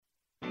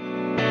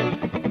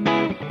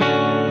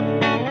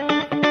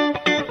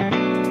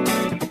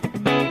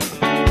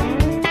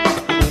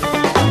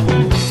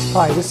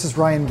Hi, this is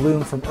Ryan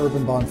Bloom from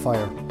Urban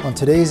Bonfire. On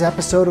today's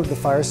episode of the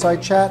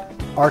Fireside Chat,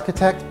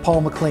 architect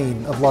Paul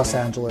McLean of Los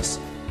Angeles.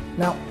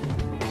 Now,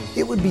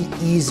 it would be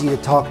easy to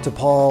talk to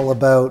Paul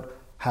about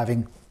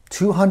having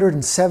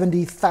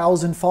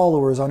 270,000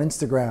 followers on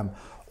Instagram,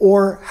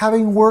 or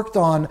having worked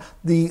on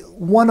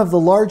one of the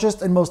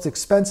largest and most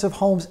expensive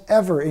homes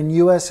ever in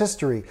US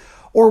history,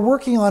 or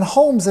working on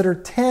homes that are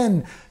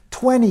 10,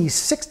 20,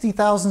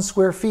 60,000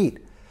 square feet.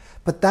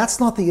 But that's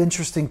not the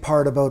interesting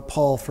part about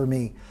Paul for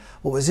me.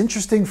 What was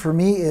interesting for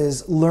me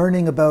is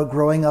learning about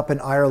growing up in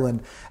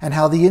Ireland and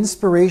how the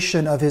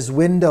inspiration of his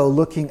window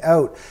looking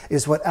out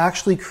is what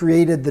actually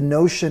created the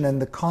notion and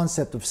the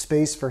concept of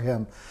space for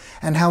him,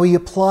 and how he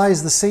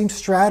applies the same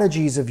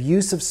strategies of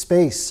use of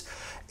space,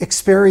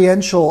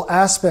 experiential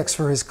aspects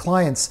for his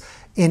clients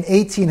in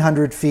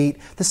 1,800 feet,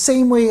 the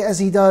same way as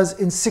he does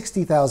in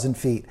 60,000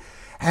 feet.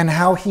 And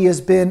how he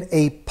has been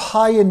a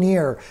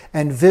pioneer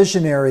and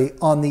visionary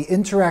on the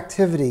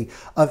interactivity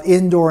of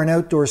indoor and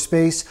outdoor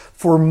space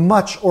for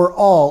much or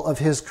all of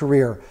his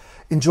career.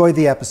 Enjoy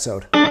the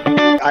episode.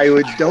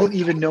 I don't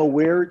even know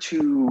where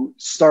to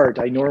start.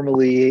 I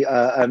normally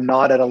am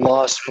not at a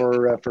loss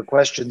for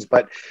questions,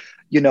 but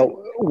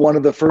one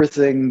of the first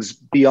things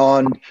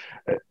beyond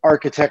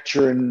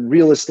architecture and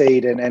real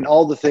estate and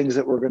all the things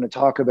that we're going to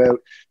talk about,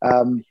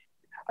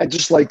 I'd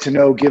just like to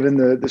know, given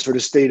the sort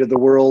of state of the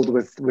world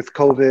with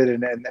COVID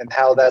and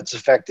how that's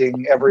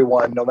affecting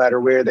everyone, no matter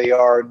where they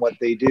are and what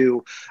they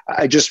do,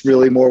 I just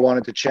really more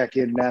wanted to check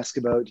in and ask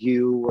about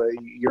you,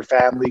 your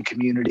family,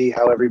 community,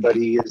 how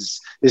everybody is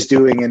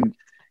doing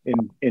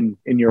in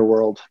your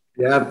world.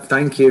 Yeah,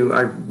 thank you.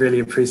 I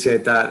really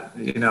appreciate that.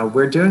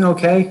 We're doing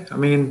okay. I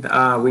mean,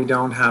 we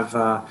don't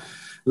have,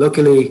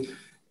 luckily,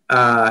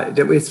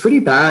 it's pretty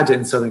bad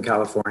in Southern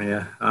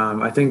California.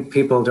 I think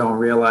people don't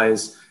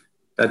realize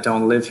that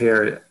don't live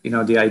here.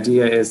 The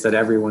idea is that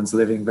everyone's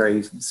living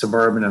very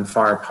suburban and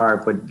far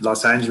apart, but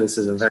Los Angeles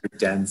is a very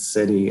dense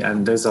city,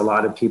 and there's a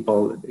lot of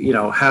people,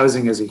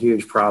 housing is a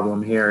huge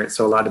problem here.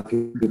 So a lot of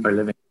people are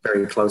living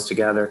very close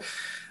together.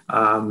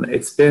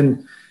 It's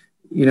been,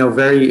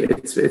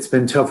 it's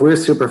been tough. We're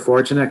super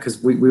fortunate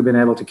because we've been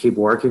able to keep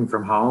working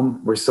from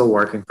home. We're still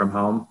working from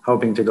home,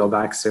 hoping to go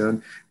back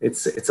soon.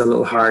 It's a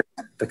little hard,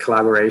 the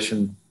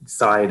collaboration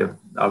side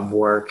of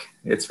work.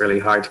 It's really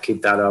hard to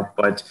keep that up,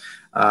 but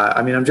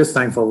I'm just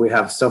thankful we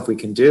have stuff we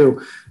can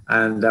do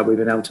and that we've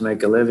been able to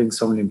make a living.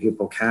 So many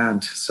people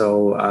can't.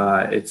 So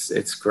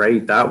it's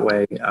great that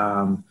way.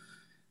 Yeah,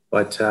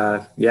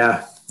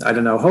 I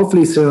don't know.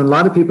 Hopefully soon. A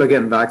lot of people are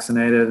getting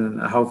vaccinated, and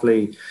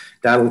hopefully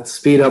that'll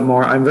speed up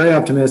more. I'm very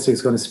optimistic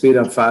it's going to speed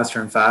up faster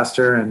and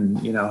faster. And,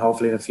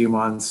 hopefully in a few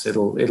months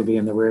it'll be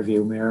in the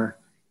rearview mirror.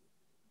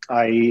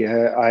 I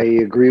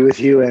agree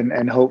with you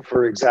and hope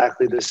for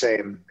exactly the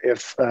same.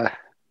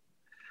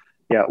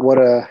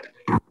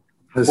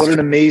 What an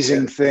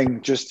amazing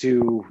thing just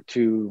to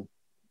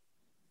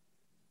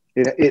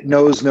it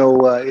knows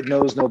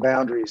no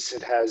boundaries.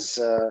 It has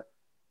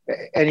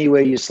any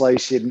way you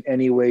slice it, in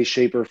any way,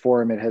 shape, or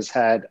form, it has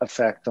had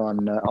effect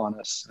on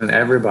us. And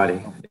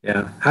everybody.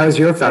 Yeah. How's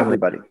your family?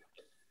 Everybody.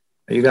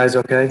 Are you guys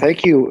okay?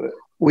 Thank you.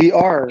 We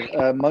are.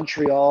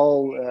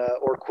 Montreal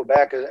or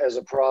Quebec as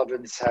a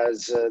province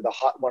has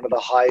one of the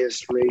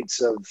highest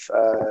rates of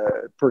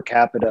per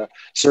capita,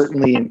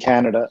 certainly in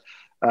Canada.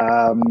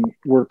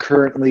 We're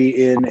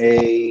currently in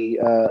a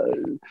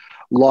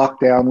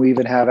lockdown. We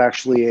even have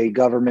actually a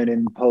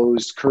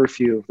government-imposed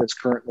curfew that's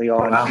currently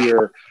on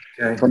here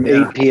from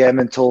 8 p.m.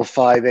 until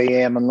 5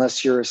 a.m.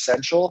 unless you're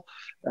essential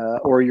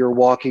or you're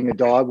walking a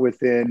dog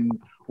within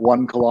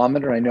 1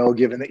 kilometer. I know,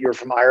 given that you're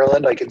from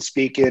Ireland, I can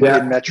speak in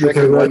metric,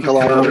 and 1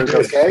 kilometer is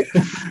okay.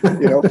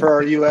 For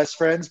our U.S.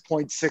 friends,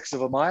 0.6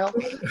 of a mile.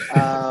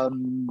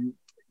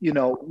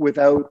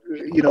 Without,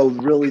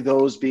 really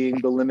those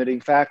being the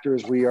limiting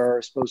factors, we are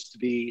supposed to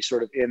be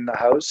sort of in the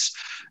house,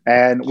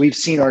 and we've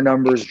seen our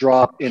numbers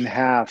drop in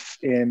half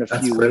in a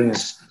few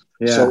weeks.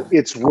 Yeah. So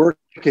it's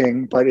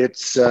working, but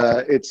it's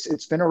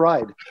been a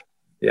ride.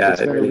 Yeah, it's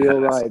been a real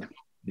ride.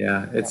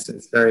 Yeah,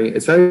 it's very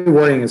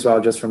worrying as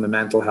well, just from the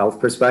mental health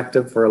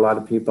perspective for a lot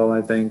of people,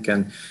 I think.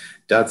 And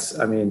that's,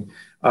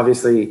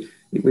 obviously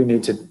we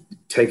need to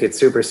take it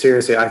super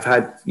seriously. I've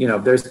had,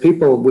 there's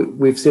people,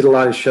 we've seen a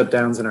lot of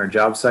shutdowns in our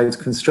job sites.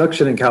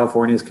 Construction in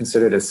California is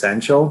considered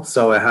essential,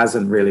 so it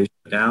hasn't really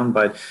shut down,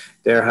 but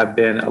there have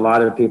been a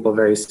lot of people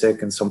very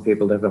sick, and some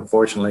people that have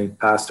unfortunately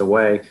passed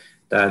away,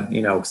 that,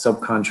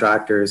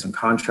 subcontractors and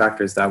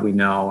contractors that we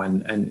know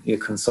and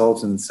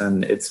consultants,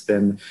 and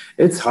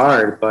it's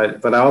hard,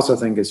 but I also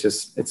think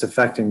it's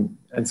affecting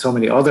in so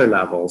many other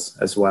levels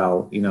as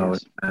well,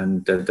 yes.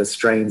 And the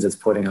strains it's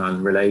putting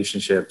on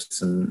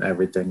relationships and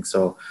everything.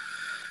 So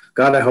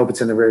God, I hope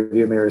it's in the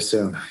rearview mirror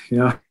soon,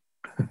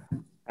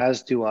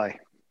 As do I.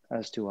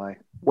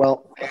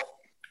 Well,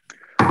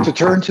 to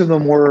turn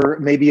to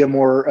maybe a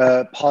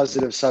more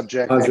positive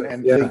subject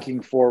and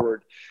thinking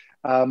forward.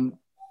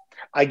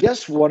 I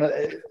guess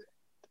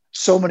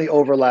so many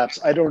overlaps.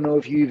 I don't know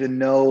if you even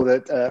know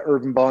that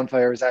Urban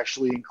Bonfire is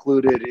actually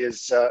included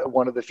is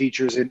one of the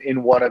features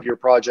in one of your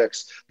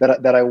projects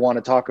that I want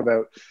to talk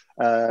about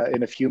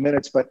in a few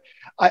minutes. But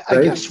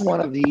I guess one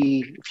of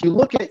the, if you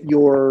look at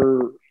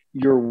your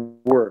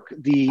work,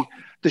 the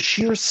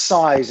sheer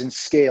size and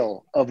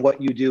scale of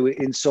what you do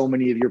in so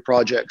many of your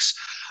projects,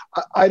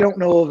 I don't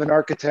know of an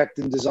architect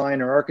and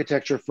design or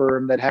architecture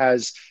firm that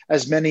has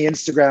as many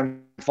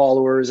Instagram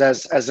followers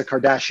as a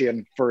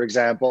Kardashian, for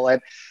example.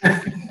 And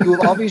you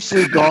have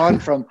obviously gone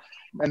from,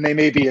 and they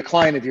may be a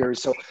client of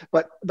yours, so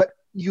but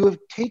you have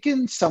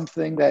taken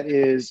something that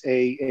is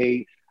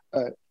a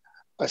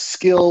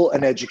skill,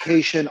 an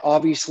education,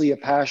 obviously a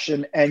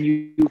passion, and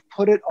you've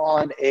put it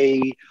on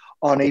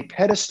a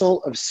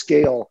pedestal of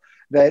scale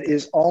that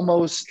is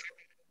almost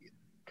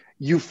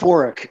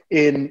euphoric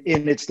in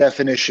its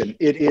definition.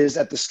 It is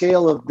at the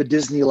scale of the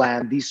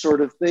Disneyland, these sort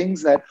of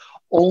things that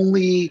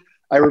only,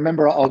 I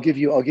remember, I'll give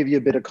you a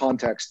bit of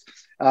context.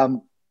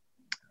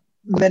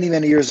 Many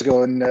years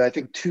ago, in I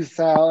think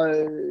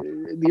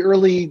 2000, the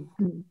early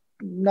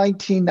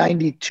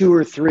 1992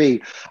 or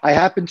 3, I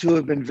happened to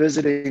have been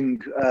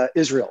visiting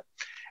Israel,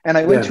 and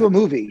I went to a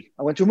movie.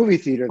 I went to a movie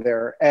theater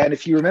there, and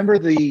if you remember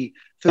the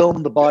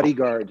film The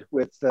Bodyguard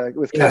with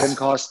Kevin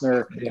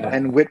Costner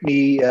and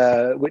Whitney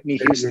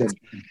Houston,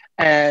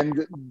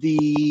 and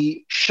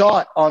the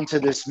shot onto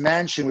this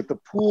mansion with the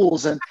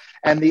pools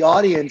and the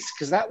audience,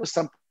 because that was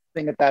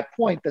something at that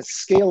point, the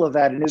scale of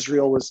that in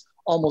Israel was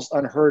almost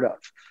unheard of,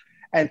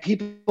 and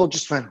people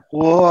just went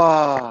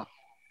whoa,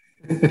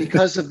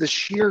 because of the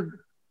sheer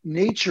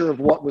nature of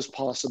what was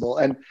possible.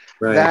 And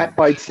that,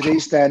 by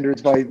today's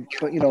standards, by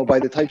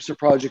the types of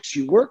projects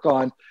you work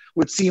on,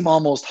 would seem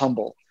almost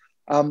humble.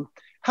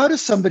 How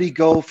does somebody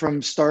go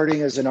from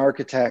starting as an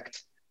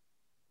architect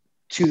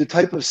to the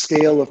type of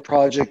scale of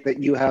project that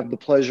you have the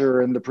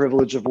pleasure and the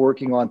privilege of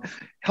working on?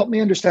 Help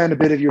me understand a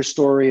bit of your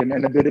story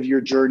and a bit of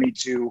your journey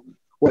to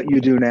what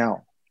you do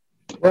now.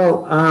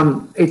 Well,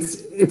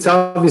 it's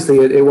obviously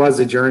it was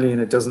a journey,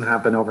 and it doesn't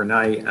happen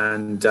overnight.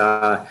 And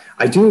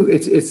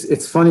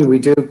it's funny, we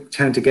do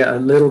tend to get a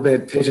little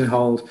bit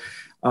pigeonholed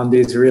on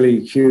these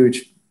really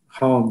huge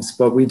homes,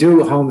 but we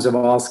do homes of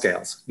all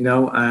scales,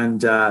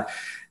 and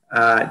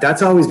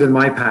that's always been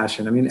my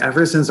passion. I mean,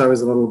 ever since I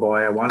was a little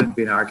boy, I wanted to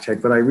be an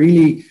architect, but I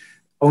really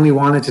only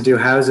wanted to do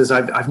houses.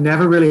 I've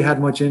never really had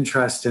much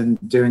interest in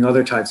doing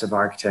other types of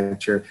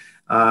architecture.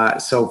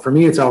 So for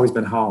me, it's always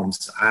been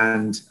homes.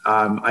 And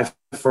I've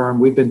firm,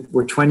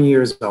 we're 20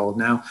 years old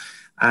now.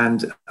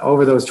 And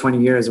over those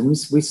 20 years, and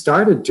we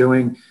started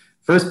doing,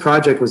 first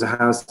project was a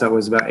house that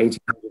was about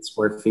 1,800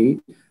 square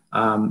feet.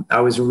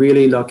 I was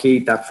really lucky.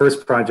 That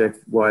first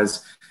project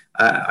was,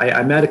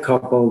 I met a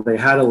couple, they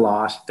had a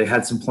lot, they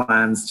had some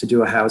plans to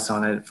do a house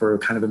on it for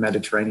kind of a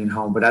Mediterranean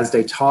home. But as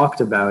they talked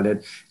about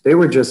it, they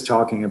were just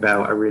talking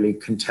about a really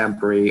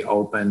contemporary,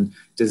 open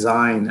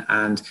design.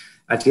 And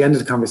at the end of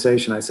the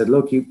conversation, I said,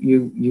 look,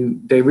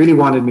 they really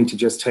wanted me to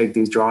just take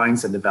these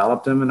drawings and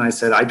develop them. And I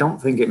said, I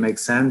don't think it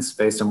makes sense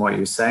based on what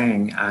you're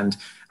saying. And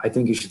I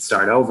think you should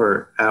start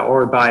over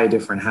or buy a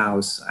different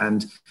house.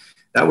 And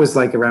that was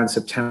like around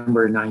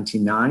September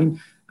 99.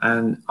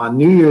 And on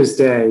New Year's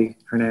Day,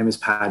 her name is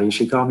Patty,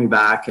 she called me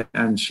back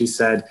and she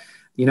said,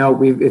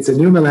 it's a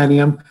new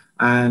millennium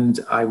and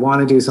I want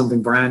to do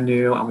something brand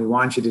new and we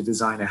want you to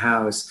design a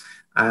house.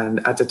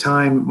 And at the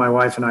time, my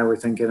wife and I were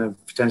thinking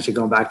of potentially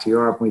going back to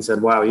Europe. And we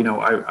said, wow,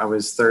 I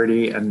was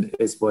 30 and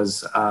it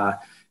was,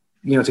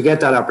 to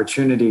get that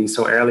opportunity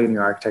so early in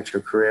your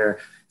architecture career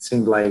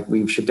seemed like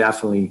we should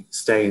definitely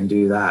stay and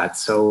do that.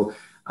 So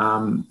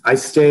I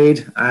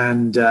stayed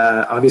and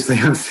obviously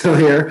I'm still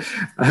here.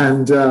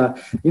 And,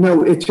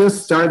 it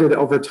just started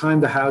over time,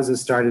 the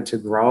houses started to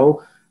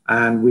grow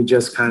and we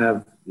just kind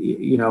of,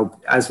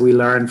 as we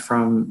learned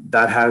from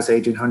that house,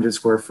 1,800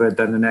 square foot,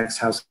 then the next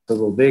house was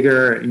a little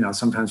bigger,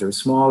 sometimes they were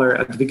smaller.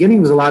 At the beginning,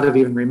 it was a lot of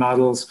even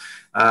remodels,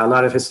 a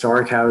lot of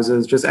historic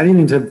houses, just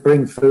anything to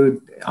bring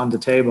food on the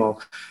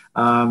table,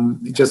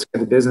 just to get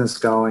the business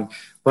going.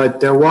 But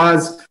there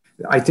was,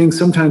 I think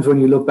sometimes when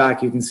you look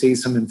back, you can see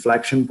some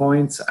inflection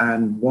points.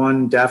 And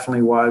one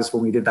definitely was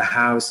when we did the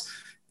house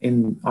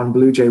on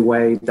Blue Jay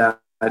Way that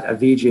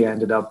Avicii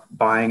ended up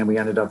buying, and we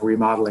ended up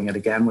remodeling it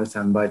again with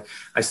him. But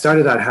I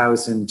started that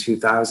house in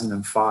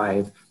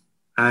 2005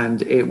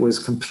 and it was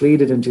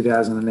completed in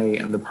 2008.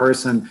 And the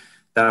person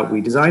that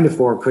we designed it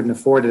for couldn't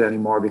afford it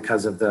anymore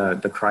because of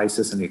the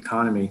crisis in the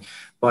economy.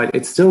 But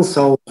it still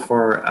sold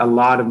for a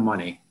lot of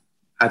money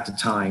at the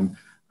time.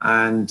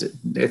 And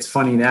it's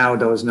funny now,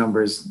 those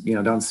numbers,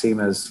 don't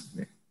seem as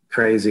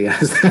crazy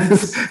as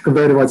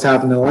compared to what's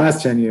happened in the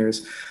last 10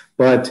 years.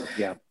 But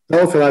yeah.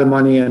 Sold for a lot of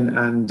money,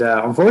 and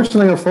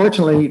unfortunately or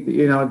fortunately,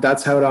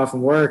 that's how it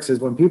often works, is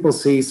when people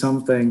see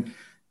something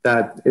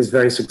that is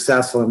very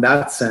successful in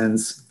that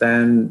sense,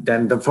 then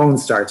the phone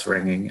starts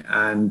ringing.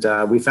 And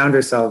we found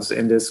ourselves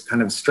in this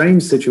kind of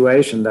strange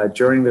situation that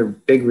during the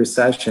big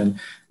recession,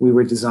 we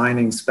were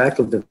designing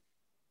speculative,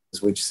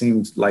 which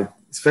seemed like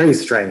it's very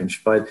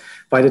strange. But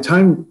by the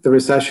time the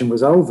recession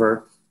was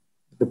over,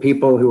 the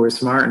people who were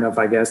smart enough,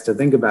 I guess, to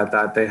think about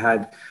that, they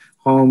had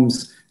homes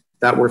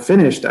that were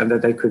finished and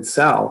that they could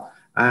sell.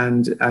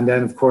 And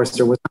then, of course,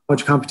 there was not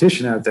much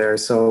competition out there.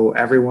 So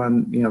everyone,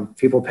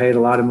 people paid a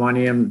lot of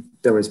money, and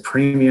there was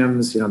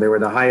premiums. They were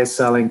the highest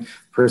selling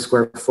per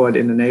square foot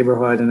in the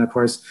neighborhood. And of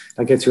course,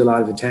 that gets you a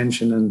lot of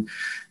attention. And,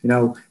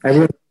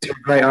 everyone's a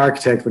great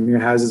architect when your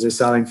houses are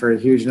selling for a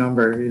huge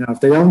number. If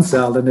they don't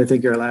sell, then they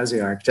think you're a lousy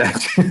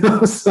architect.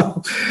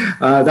 So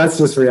that's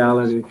just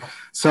reality.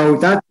 So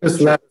that just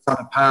led us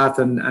on a path.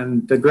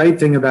 And the great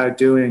thing about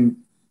doing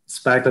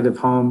speculative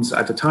homes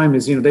at the time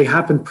is, they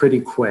happen pretty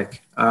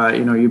quick.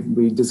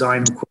 We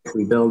design them quick,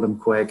 we build them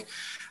quick.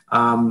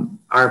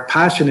 Our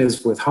passion is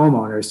with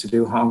homeowners to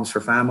do homes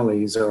for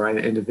families or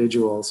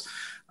individuals.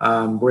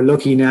 We're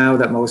lucky now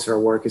that most of our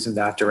work is in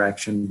that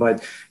direction, but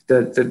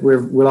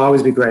we'll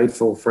always be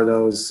grateful for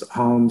those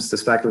homes, the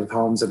speculative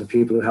homes, and the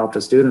people who helped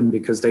us do them,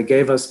 because they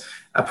gave us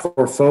a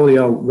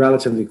portfolio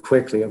relatively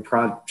quickly of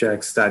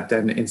projects that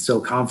then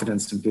instill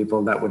confidence in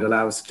people that would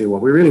allow us to do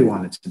what we really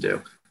wanted to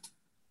do.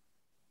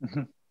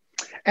 Mm-hmm.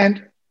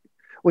 And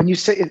when you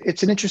say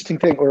it's an interesting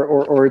thing,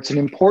 or it's an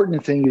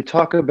important thing, you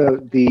talk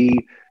about the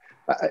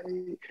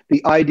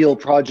ideal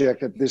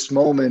project at this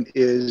moment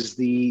is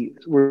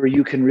where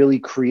you can really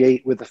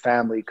create with the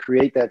family,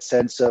 create that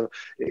sense of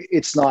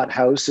it's not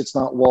house, it's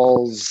not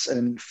walls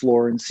and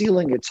floor and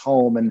ceiling, it's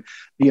home, and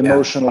the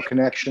emotional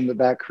connection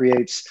that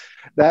creates.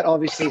 That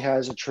obviously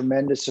has a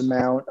tremendous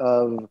amount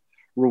of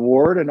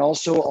reward and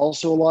also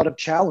a lot of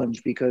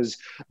challenge, because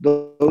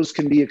those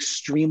can be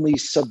extremely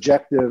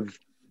subjective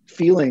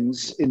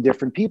feelings in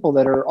different people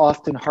that are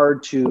often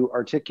hard to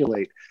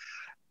articulate.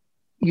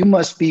 You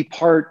must be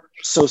part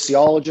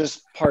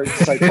sociologist, part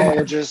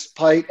psychologist,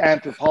 part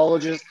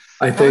anthropologist.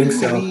 I think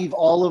so. How do you weave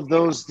all of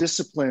those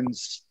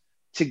disciplines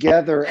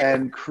together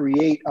and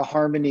create a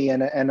harmony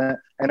and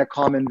a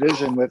common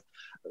vision with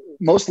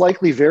most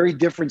likely very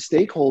different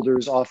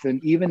stakeholders, often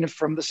even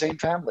from the same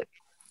family?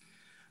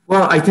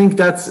 Well, I think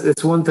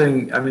it's one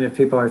thing. I mean, if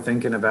people are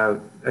thinking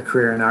about a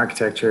career in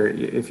architecture,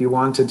 if you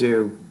want to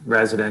do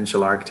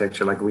residential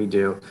architecture like we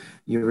do,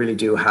 you really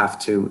do have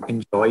to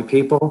enjoy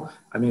people.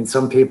 I mean,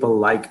 some people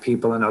like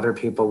people and other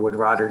people would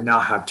rather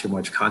not have too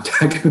much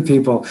contact with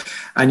people.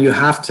 And you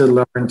have to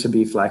learn to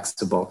be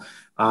flexible.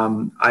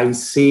 I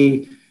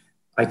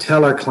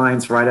tell our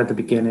clients right at the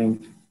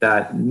beginning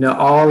that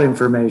all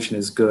information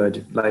is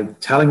good.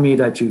 Like, telling me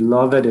that you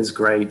love it is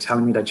great.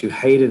 Telling me that you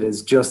hate it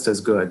is just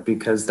as good,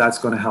 because that's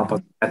going to help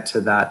us get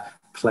to that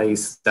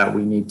place that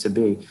we need to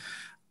be.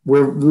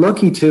 We're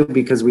lucky too,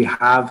 because we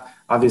have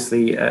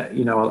obviously, a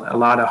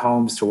lot of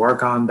homes to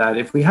work on, that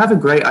if we have a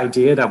great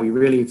idea that we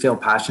really feel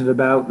passionate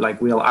about,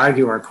 like, we'll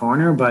argue our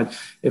corner. But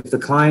if the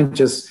client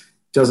just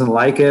doesn't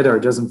like it or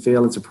doesn't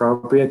feel it's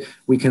appropriate,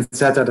 we can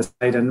set that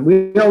aside. And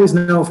we always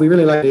know if we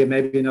really like it,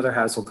 maybe another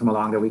house will come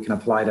along that we can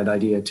apply that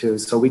idea to.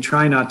 So we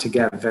try not to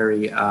get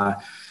very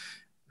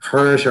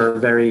hurt or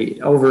very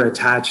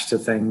over-attached to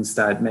things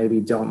that maybe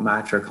don't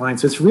match our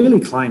clients. So it's really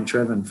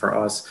client-driven for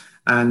us.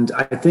 And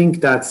I think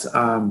that's,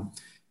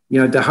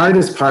 the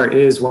hardest part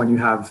is when you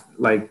have,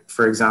 like,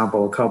 for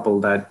example, a couple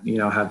that,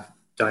 have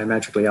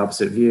diametrically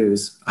opposite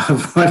views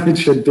of what it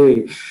should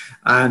be,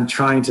 and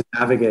trying to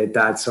navigate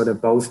that so that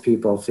both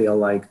people feel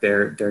like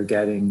they're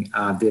getting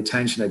the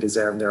attention they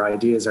deserve and their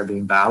ideas are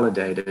being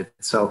validated.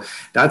 So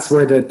that's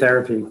where the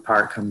therapy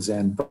part comes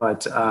in.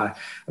 But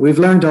we've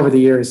learned over the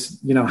years,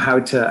 how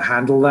to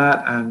handle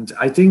that. And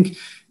I think,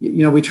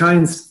 we try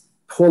and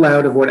pull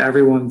out of what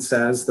everyone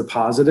says the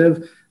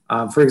positive.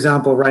 For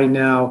example, right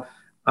now,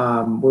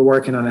 we're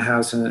working on a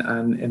house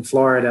in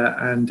Florida,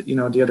 and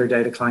the other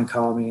day the client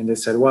called me and they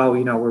said, well,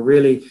 we're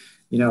really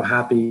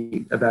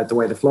happy about the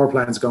way the floor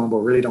plan's going, but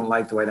really don't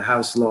like the way the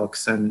house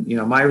looks. And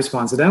my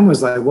response to them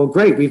was like, well,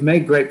 great, we've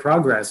made great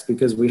progress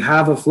because we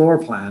have a floor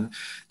plan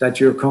that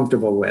you're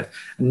comfortable with.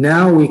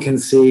 Now we can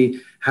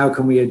see how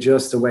can we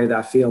adjust the way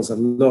that feels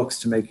and looks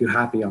to make you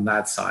happy on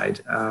that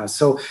side.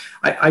 So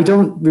I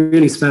don't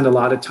really spend a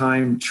lot of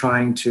time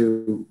trying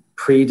to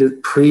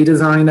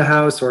pre-design the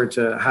house or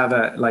to have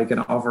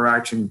an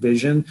overarching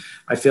vision.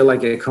 I feel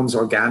like it comes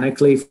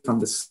organically from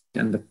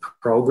the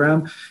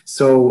program.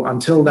 So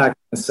until that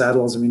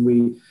settles,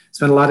 we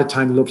spend a lot of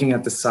time looking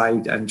at the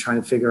site and trying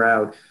to figure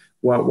out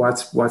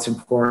what's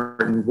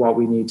important, what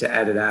we need to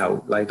edit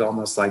out, like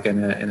almost like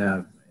in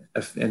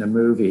a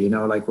movie,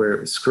 like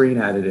we're screen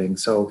editing.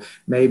 So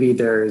maybe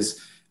there's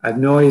a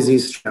noisy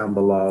down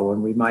below,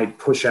 and we might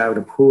push out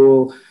a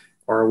pool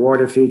or a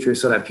water feature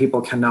so that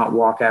people cannot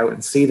walk out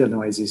and see the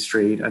noisy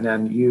street, and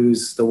then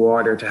use the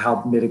water to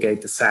help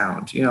mitigate the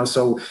sound.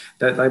 So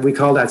that, we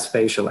call that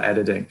spatial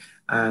editing.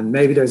 And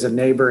maybe there's a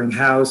neighboring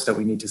house that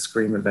we need to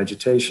screen with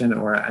vegetation,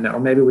 or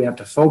maybe we have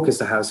to focus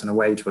the house in a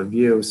way to a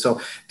view.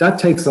 So that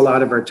takes a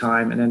lot of our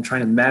time, and then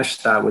trying to mesh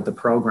that with the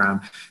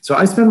program. So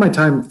I spend my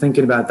time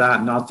thinking about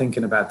that, not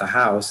thinking about the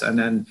house. And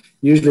then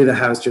usually the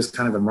house just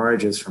kind of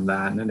emerges from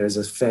that. And then there's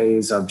a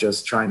phase of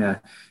just trying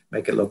to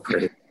make it look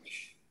pretty.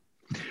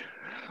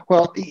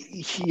 Well,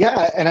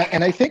 yeah,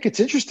 and I think it's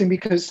interesting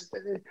because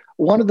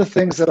one of the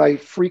things that I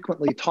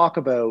frequently talk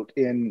about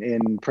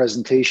in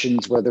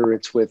presentations, whether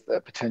it's with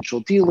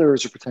potential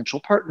dealers or potential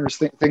partners,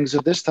 things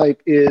of this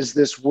type, is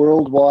this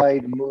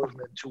worldwide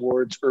movement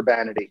towards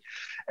urbanity.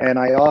 And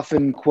I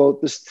often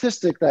quote the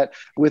statistic that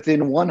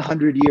within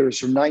 100 years,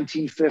 from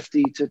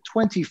 1950 to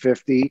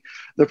 2050,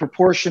 the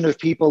proportion of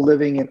people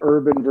living in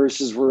urban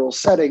versus rural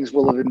settings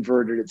will have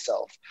inverted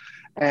itself.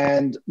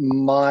 And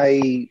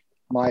my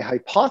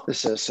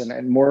hypothesis,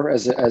 and more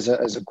as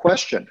a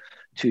question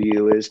to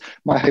you, is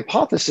my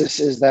hypothesis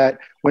is that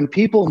when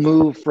people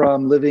move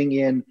from living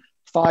in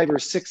 5,000 or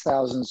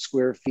 6,000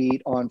 square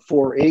feet on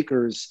 4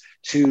 acres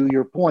to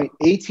your point,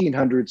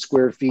 1,800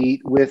 square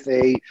feet with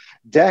a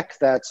deck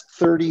that's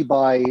 30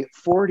 by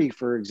 40,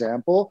 for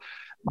example,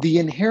 the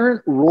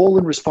inherent role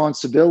and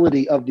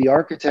responsibility of the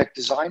architect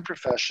design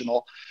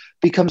professional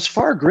becomes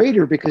far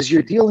greater because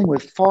you're dealing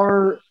with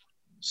far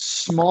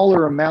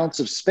smaller amounts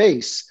of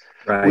space,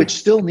 right, which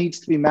still needs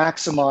to be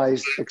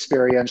maximized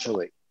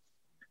experientially.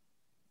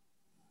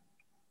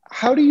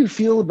 How do you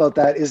feel about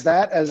that? Is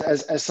that,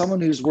 as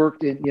someone who's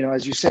worked in,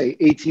 as you say,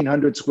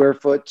 1,800 square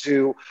foot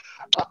to,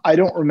 I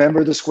don't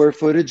remember the square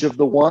footage of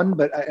the one,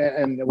 but,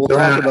 and we'll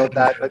talk about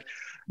that, but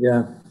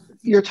yeah,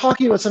 you're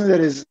talking about something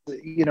that is,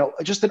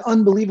 just an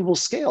unbelievable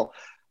scale.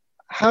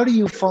 How do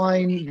you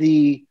find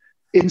the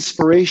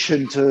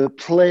inspiration to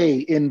play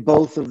in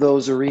both of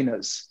those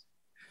arenas?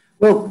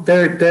 Well,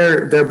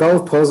 they're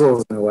both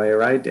puzzles in a way,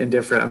 right? In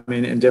different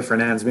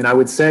ends. I mean, I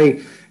would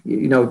say,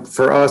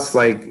 for us,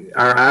 like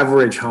our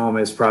average home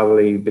is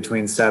probably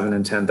between 7,000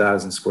 and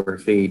 10,000 square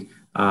feet.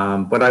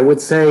 But I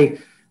would say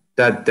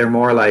that they're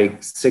more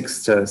like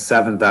 6,000 to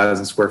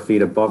 7,000 square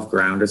feet above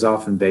ground. There's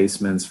often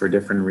basements for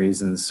different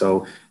reasons.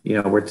 So,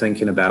 we're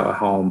thinking about a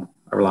home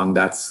along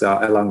that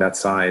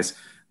size.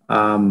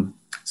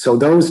 So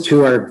those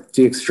two are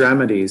the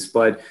extremities.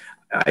 But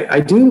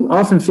I do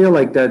often feel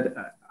like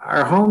that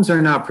our homes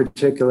are not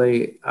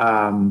particularly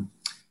baroque.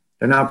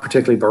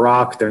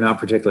 They're not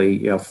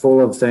particularly full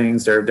of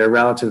things. They're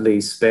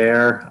relatively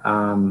spare.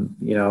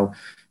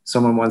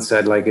 Someone once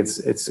said, like,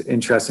 it's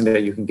interesting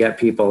that you can get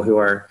people who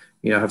are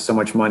have so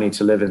much money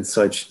to live in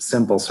such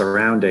simple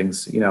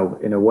surroundings,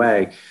 in a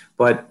way.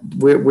 But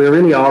we're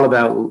really all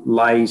about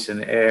light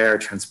and air,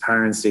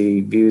 transparency,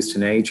 views to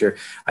nature.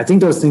 I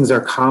think those things are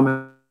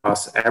common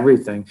across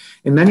everything.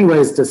 In many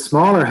ways, the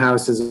smaller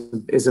house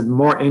is a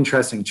more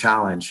interesting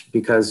challenge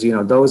because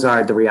those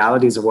are the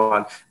realities of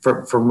what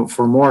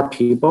for more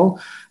people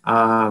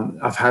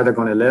of how they're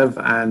going to live.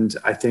 And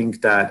I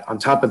think that on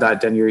top of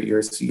that, then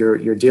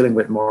you're dealing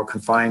with more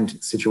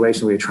confined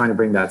situation where you're trying to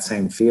bring that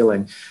same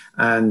feeling.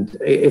 And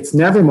it's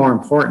never more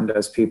important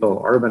as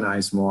people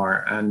urbanize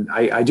more. And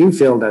I do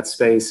feel that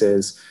space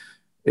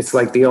it's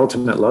like the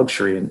ultimate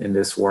luxury in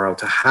this world.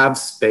 To have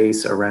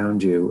space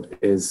around you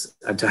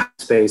to have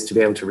space to be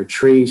able to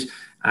retreat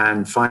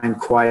and find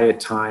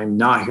quiet time,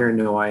 not hear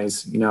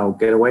noise,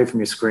 get away from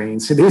your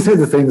screens. So these are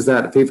the things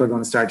that people are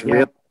going to start to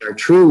realize are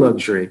true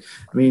luxury.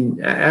 I mean,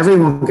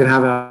 everyone can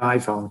have an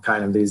iPhone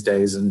kind of these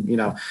days, and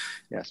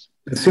yes,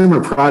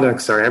 consumer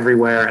products are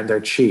everywhere and they're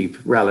cheap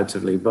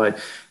relatively. But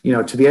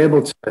to be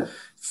able to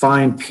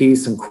find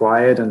peace and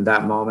quiet and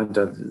that moment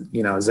of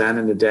zen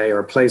in the day, or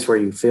a place where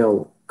you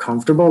feel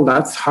comfortable,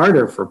 that's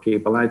harder for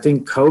people. And I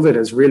think COVID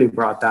has really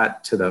brought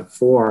that to the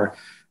fore.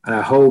 And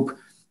I hope,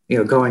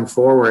 going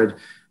forward,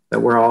 that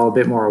we're all a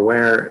bit more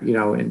aware,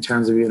 in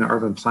terms of even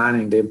urban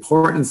planning, the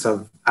importance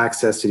of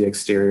access to the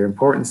exterior,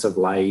 importance of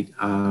light.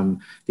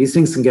 These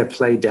things can get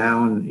played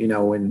down,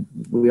 when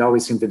we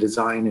always seem to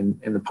design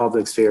in the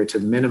public sphere to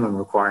minimum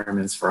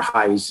requirements for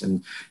height.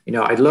 And,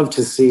 I'd love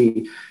to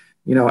see,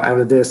 out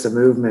of this, a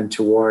movement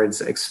towards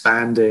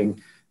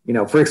expanding.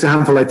 For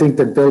example, I think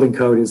the building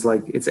code is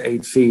like, it's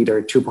 8 feet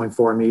or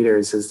 2.4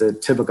 meters is the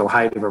typical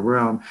height of a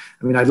room.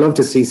 I mean, I'd love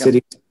to see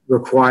cities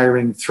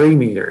requiring 3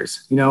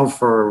 meters,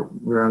 for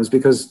rooms,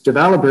 because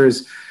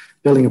developers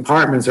building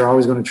apartments are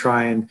always going to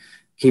try and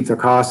keep their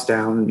costs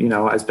down,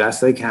 as best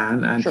they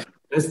can. And sure,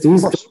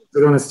 these are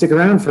going to stick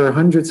around for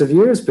hundreds of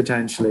years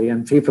potentially,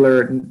 and people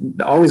are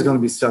always going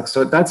to be stuck.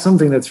 So that's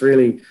something that's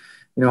really,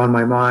 on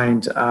my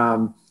mind.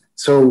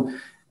 So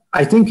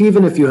I think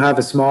even if you have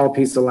a small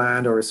piece of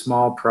land or a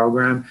small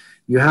program,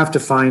 you have to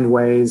find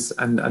ways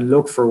and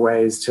look for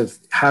ways to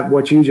have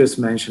what you just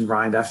mentioned,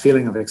 Ryan, that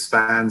feeling of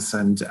expanse.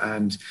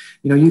 And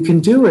you can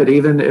do it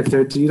even if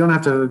you don't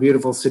have to have a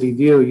beautiful city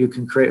view. You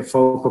can create a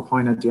focal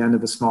point at the end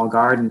of a small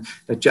garden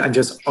and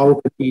just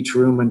open each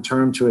room and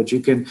turn to it. You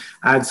can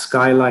add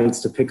skylights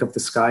to pick up the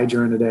sky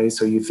during the day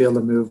so you feel the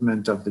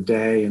movement of the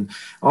day. And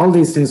all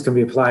these things can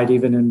be applied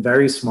even in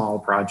very small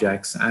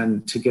projects,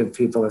 and to give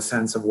people a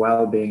sense of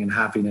well-being and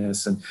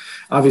happiness. And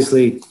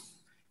obviously,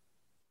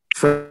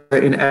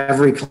 in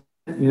every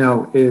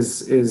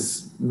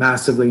is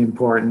massively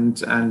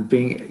important. And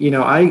being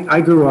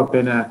I grew up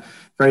in a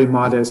very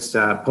modest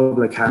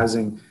public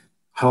housing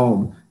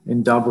home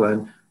in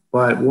Dublin,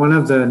 but one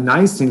of the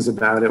nice things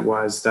about it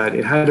was that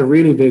it had a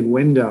really big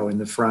window in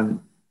the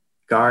front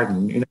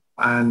garden.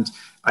 and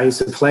I used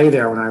to play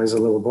there when I was a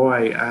little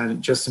boy,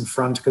 and just in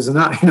front, because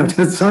not,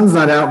 the sun's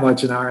not out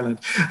much in Ireland,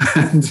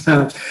 and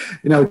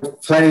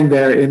playing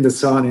there in the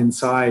sun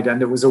inside,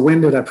 and it was a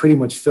window that pretty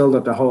much filled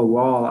up the whole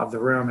wall of the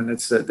room, and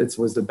it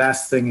was the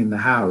best thing in the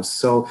house.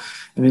 So,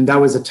 I mean, that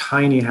was a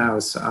tiny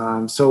house.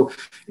 So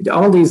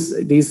all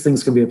these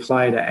things can be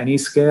applied at any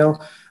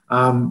scale.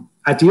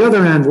 At the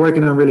other end,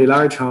 working on really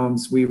large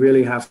homes, we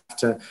really have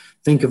to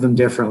think of them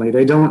differently.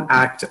 They don't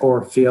act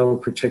or feel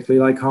particularly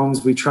like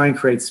homes. We try and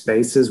create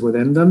spaces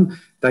within them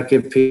that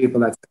give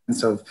people that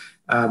sense of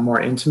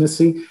more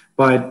intimacy,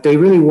 but they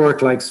really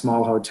work like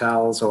small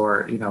hotels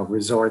or,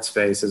 resort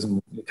spaces,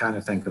 and we kind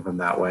of think of them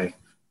that way.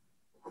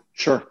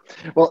 Sure.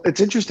 Well,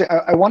 it's interesting.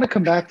 I want to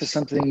come back to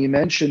something you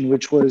mentioned,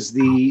 which was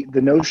the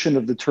notion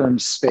of the term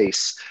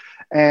space.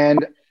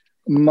 And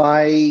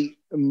my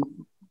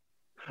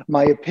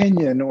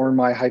opinion or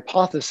my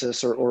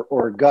hypothesis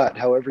or gut,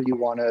 however you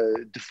want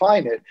to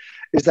define it,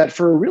 is that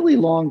for a really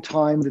long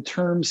time, the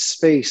term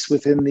space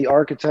within the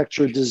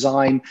architecture,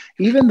 design,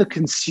 even the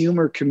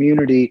consumer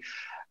community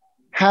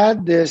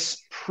had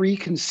this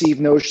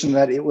preconceived notion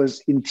that it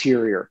was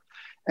interior.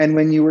 And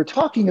when you were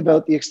talking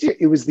about the exterior,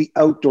 it was the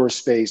outdoor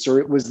space, or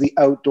it was the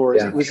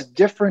outdoors. Yeah. It was a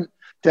different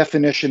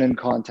definition and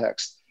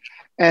context.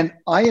 And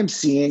I am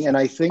seeing, and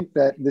I think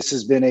that this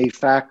has been a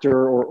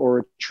factor or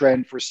a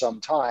trend for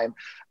some time.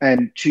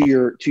 And to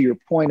your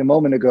point a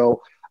moment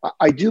ago,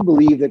 I do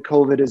believe that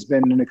COVID has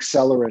been an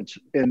accelerant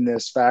in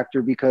this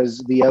factor, because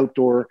the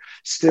outdoor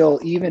still,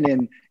 even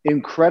in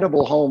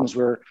incredible homes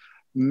where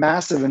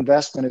massive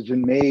investment has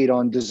been made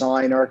on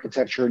design,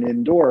 architecture, and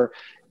indoor,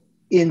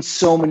 in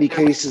so many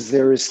cases,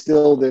 there is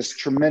still this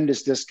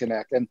tremendous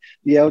disconnect, and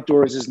the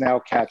outdoors is now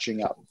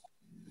catching up.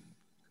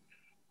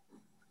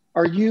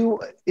 Are you,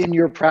 in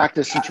your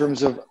practice, in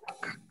terms of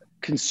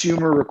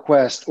consumer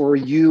request, or are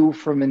you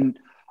from an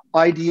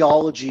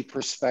ideology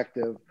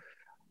perspective,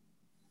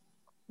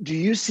 do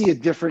you see a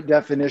different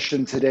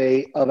definition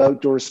today of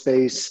outdoor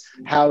space,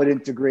 how it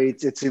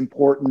integrates, its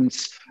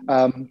importance,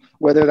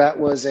 whether that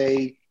was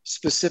a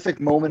specific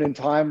moment in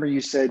time where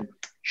you said,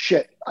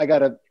 shit, I got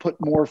to put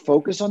more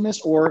focus on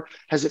this, or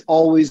has it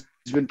always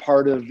been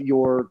part of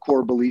your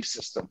core belief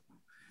system?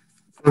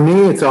 For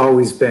me, it's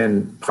always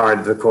been part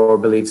of the core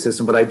belief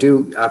system, but I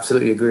do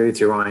absolutely agree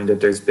with you, Ryan,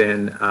 that there's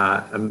been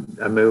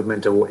a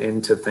movement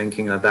into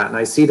thinking of that. And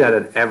I see that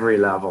at every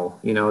level,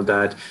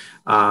 that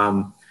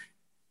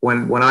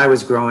when I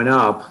was growing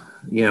up,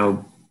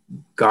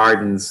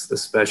 gardens,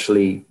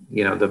 especially,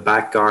 the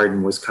back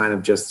garden was kind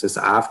of just this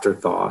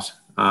afterthought.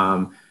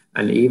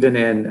 And even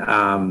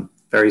in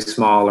very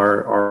small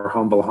or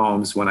humble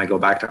homes, when I go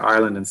back to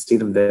Ireland and see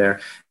them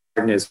there,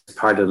 garden is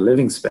part of the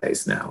living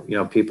space now.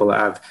 People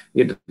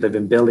they've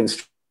been building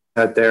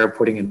out there,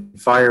 putting in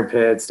fire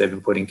pits, they've been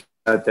putting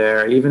out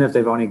there, even if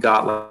they've only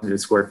got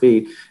 100 square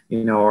feet,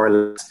 or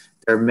less,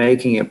 they're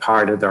making it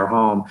part of their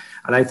home.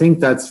 And I think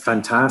that's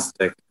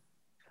fantastic.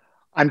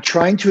 I'm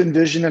trying to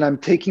envision, and I'm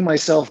taking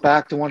myself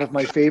back to one of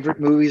my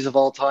favorite movies of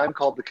all time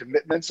called The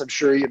Commitments. I'm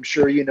sure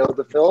you know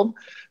the film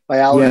by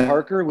Alan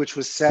Parker, which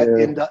was set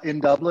in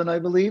Dublin, I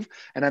believe.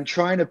 And I'm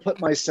trying to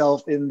put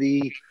myself in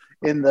the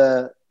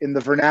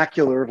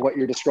vernacular of what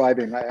you're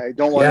describing. I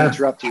don't want to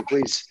interrupt you,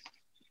 please.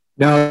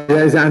 No,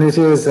 and it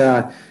is,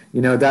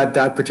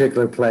 that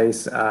particular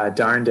place,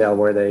 Darndale,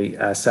 where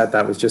they set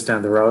that, was just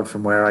down the road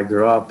from where I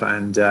grew up.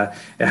 And it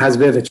has a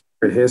bit of a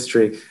checkered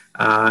history.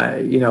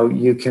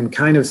 You can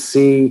kind of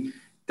see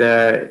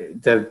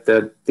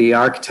the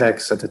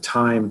architects at the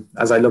time,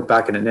 as I look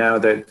back at it now,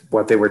 that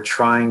what they were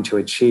trying to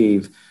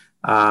achieve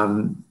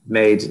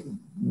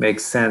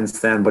makes sense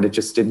then, but it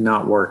just did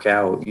not work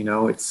out.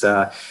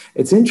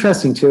 It's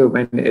interesting too.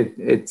 I mean,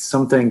 it's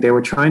something they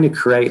were trying to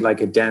create, like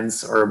a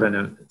dense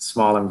urban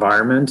small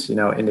environment,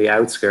 in the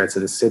outskirts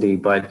of the city.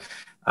 But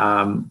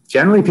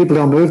generally, people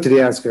don't move to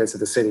the outskirts of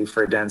the city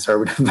for a dense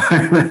urban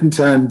environment.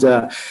 And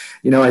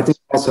I think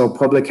also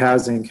public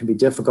housing can be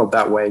difficult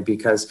that way,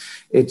 because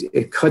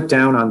it cut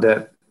down on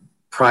the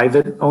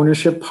private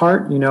ownership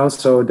part,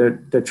 so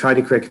they're trying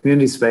to create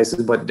community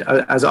spaces. But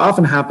as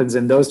often happens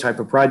in those type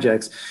of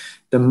projects,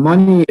 the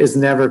money is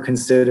never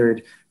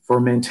considered for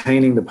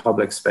maintaining the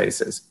public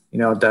spaces.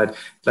 That,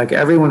 like,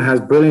 everyone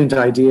has brilliant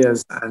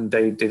ideas and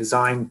they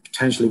design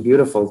potentially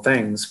beautiful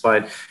things,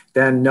 but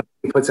then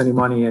nobody puts any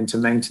money into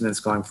maintenance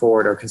going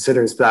forward or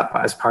considers that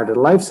as part of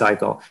the life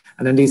cycle.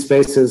 And then these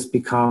spaces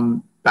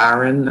become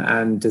barren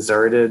and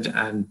deserted,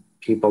 and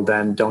people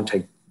then don't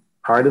take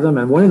part of them.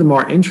 And one of the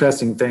more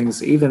interesting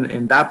things, even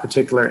in that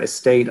particular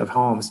estate of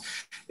homes,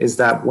 is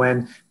that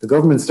when the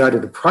government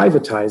started to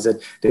privatize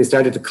it, they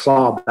started to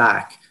claw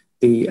back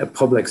the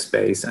public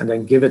space and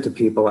then give it to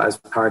people as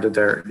part of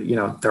their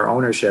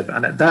ownership.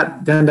 And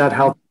that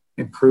helped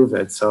improve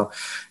it. So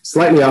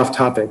slightly off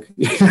topic,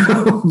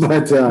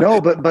 but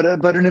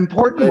but an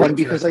important one,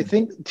 because I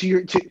think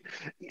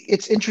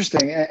it's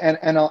interesting,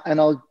 and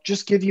I'll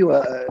just give you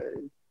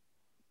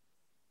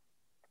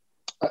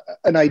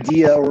an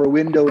idea or a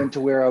window into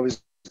where I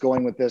was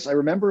going with this. I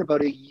remember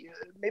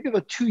maybe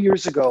about 2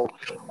 years ago,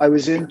 I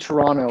was in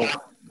Toronto,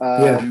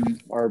 Yeah.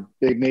 our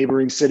big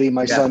neighboring city.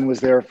 My son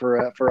was there for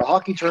a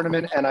hockey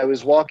tournament, and I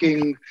was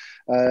walking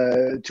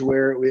to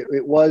where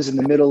it was in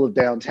the middle of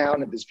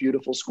downtown at this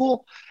beautiful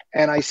school,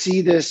 and I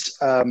see this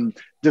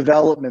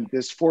development,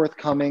 this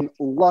forthcoming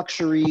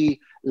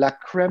luxury, la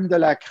creme de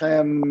la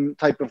creme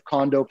type of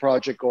condo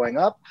project going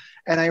up.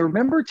 And I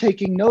remember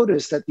taking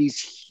notice that these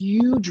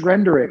huge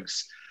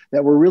renderings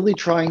that were really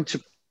trying to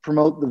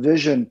promote the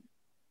vision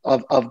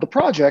of the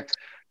project,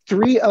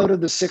 3 out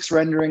of the 6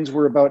 renderings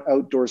were about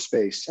outdoor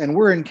space. And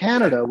we're in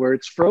Canada where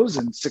it's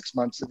frozen 6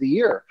 months of the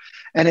year.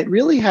 And it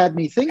really had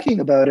me thinking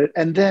about it.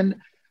 And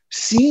then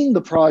seeing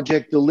the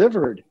project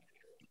delivered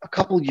a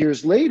couple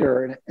years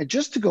later, and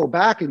just to go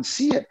back and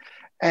see it,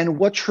 and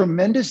what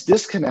tremendous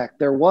disconnect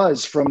there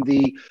was from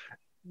the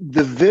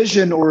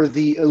vision or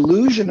the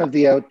illusion of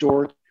the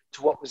outdoor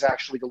to what was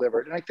actually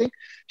delivered. And I think,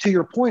 to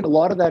your point, a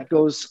lot of that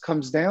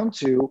comes down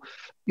to,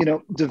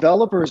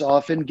 developers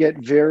often get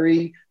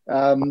very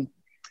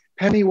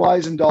penny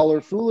wise and dollar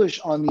foolish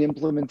on the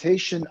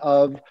implementation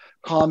of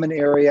common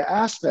area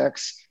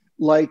aspects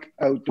like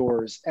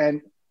outdoors.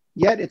 And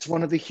yet it's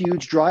one of the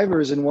huge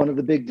drivers and one of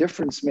the big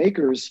difference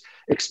makers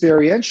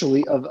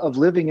experientially of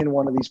living in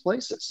one of these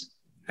places.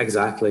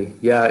 Exactly.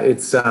 Yeah,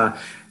 it's,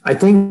 I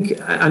think,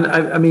 and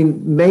I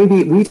mean,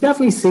 maybe we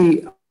definitely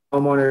see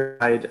homeowner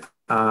side,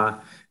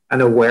 an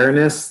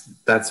awareness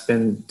that's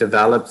been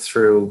developed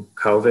through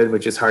COVID,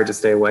 which is hard to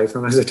stay away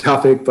from as a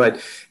topic.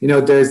 But,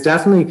 there's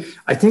definitely,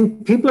 I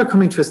think people are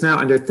coming to us now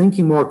and they're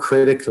thinking more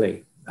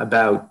critically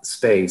about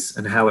space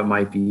and how it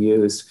might be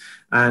used.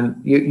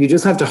 And you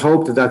just have to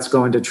hope that that's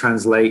going to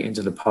translate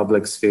into the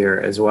public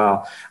sphere as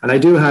well. And I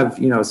do have,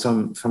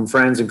 some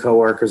friends and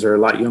coworkers who are a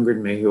lot younger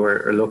than me who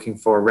are looking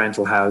for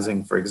rental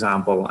housing, for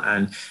example.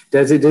 And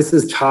this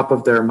is top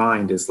of their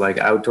mind, is like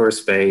outdoor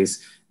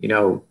space,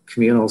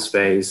 communal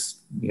space,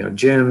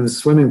 gyms,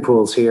 swimming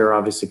pools here,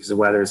 obviously, because the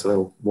weather is a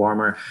little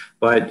warmer.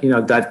 But,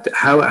 that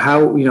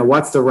how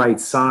what's the right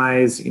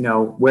size?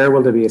 Where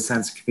will there be a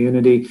sense of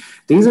community?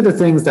 These are the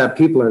things that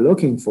people are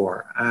looking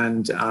for.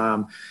 And,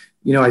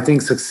 I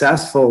think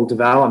successful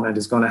development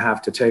is going to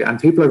have to take, and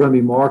people are going to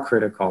be more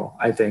critical,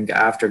 I think,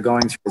 after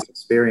going through this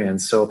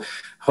experience. So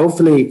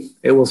hopefully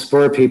it will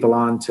spur people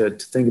on to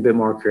think a bit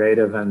more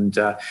creative. And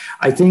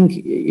I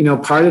think,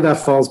 part of that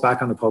falls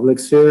back on the public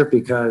sphere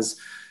because,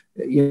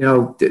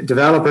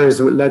 developers,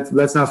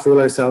 let's not fool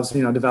ourselves.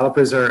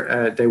 Developers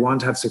they want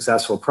to have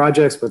successful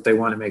projects, but they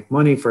want to make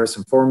money first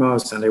and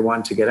foremost, and they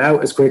want to get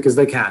out as quick as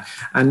they can.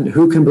 And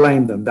who can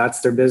blame them? That's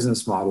their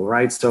business model,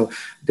 right? So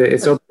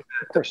it's up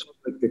to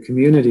the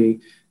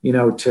community,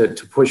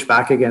 to push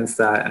back against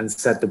that and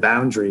set the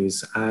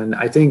boundaries. And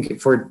I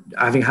think, for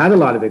having had a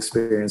lot of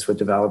experience with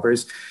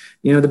developers,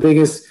 the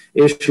biggest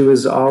issue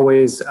is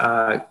always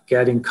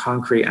getting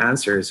concrete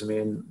answers. I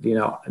mean,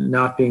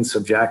 not being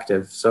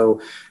subjective.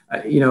 So,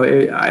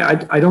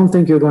 I don't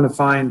think you're going to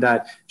find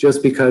that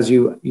just because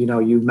you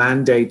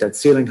mandate that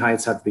ceiling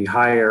heights have to be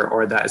higher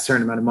or that a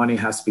certain amount of money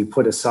has to be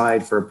put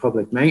aside for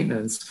public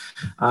maintenance.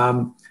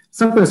 It's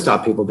not going to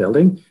stop people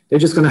building. They're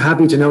just going to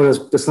happy to know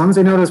as long as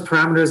they know those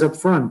parameters up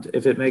front.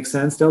 If it makes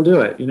sense, they'll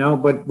do it.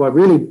 But what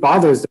really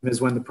bothers them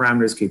is when the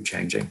parameters keep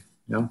changing.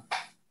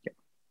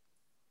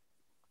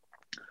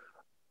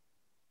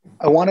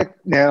 I want to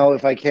now,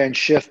 if I can,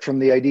 shift from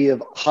the idea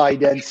of high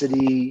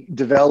density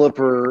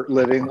developer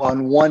living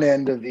on one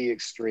end of the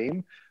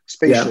extreme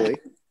spatially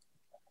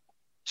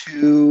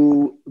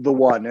to the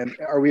one. And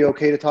are we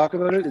okay to talk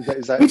about it?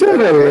 Is that we talk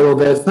about it a little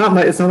bit. It's not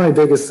my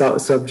biggest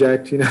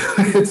subject.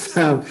 It's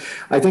I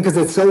think because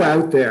it's so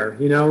out there,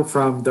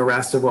 from the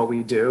rest of what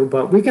we do.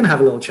 But we can have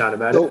a little chat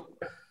about it.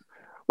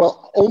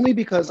 Well, only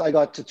because I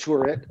got to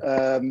tour it.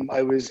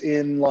 I was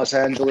in Los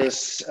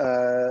Angeles,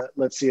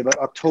 about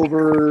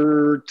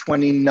October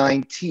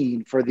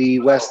 2019 for the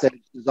West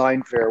Edge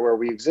Design Fair where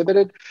we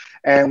exhibited.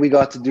 And we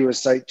got to do a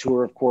site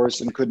tour, of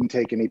course, and couldn't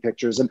take any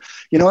pictures. And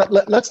you know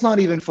what, let's not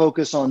even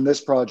focus on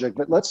this project,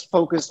 but let's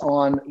focus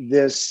on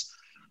this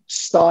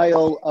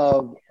style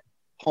of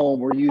home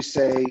where you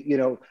say,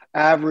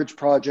 average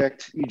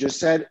project, you just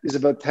said, is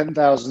about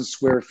 10,000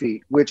 square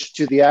feet, which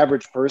to the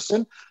average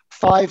person,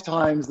 5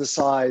 times the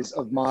size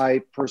of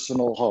my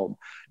personal home.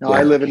 Now,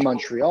 I live in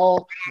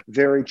Montreal,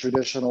 very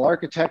traditional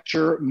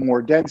architecture,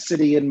 more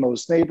density in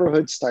most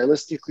neighborhoods,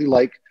 stylistically,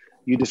 like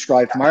you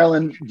described from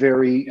Ireland,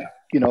 very,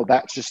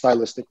 that's just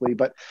stylistically.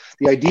 But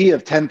the idea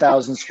of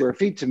 10,000 square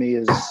feet to me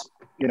is,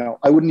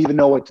 I wouldn't even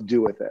know what to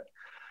do with it.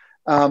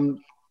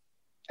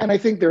 And I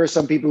think there are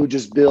some people who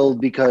just build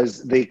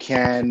because they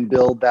can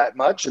build that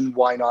much, and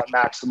why not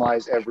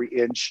maximize every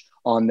inch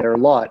on their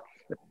lot?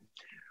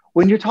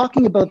 When you're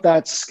talking about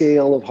that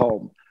scale of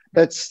home,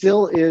 that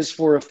still is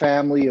for a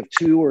family of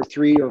 2 or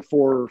 3 or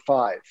 4 or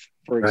 5,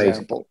 for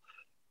example.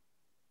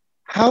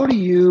 How do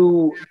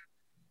you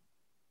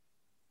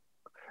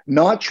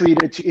not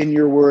treat it, in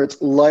your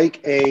words, like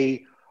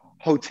a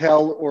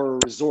hotel or a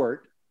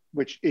resort,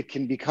 which it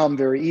can become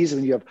very easy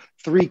when you have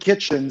 3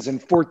 kitchens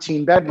and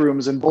 14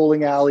 bedrooms and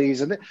bowling alleys,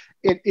 and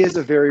it is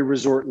a very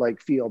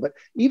resort-like feel. But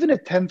even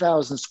at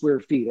 10,000 square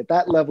feet, at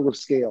that level of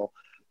scale,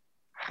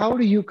 how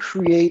do you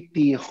create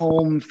the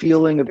home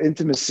feeling of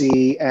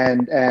intimacy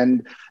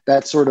and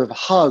that sort of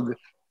hug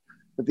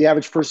that the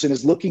average person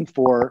is looking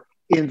for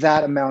in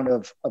that amount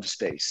of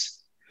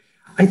space?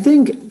 I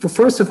think,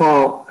 first of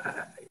all,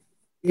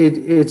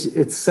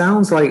 it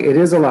sounds like it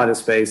is a lot of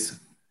space.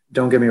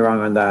 Don't get me wrong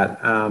on that.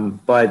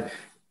 But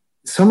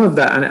some of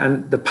that,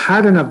 and the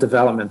pattern of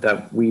development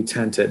that we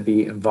tend to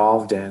be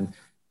involved in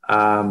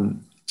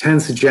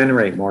tends to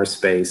generate more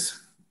space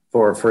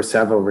for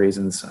several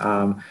reasons.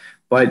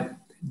 But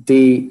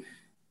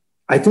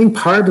I think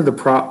part of the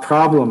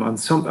problem on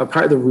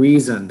part of the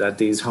reason that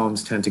these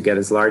homes tend to get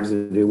as large as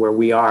they do where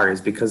we are is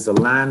because the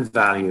land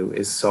value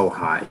is so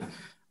high.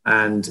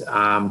 And,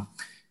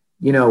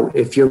 you know,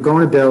 if you're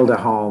going to build a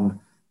home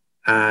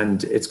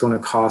and it's going to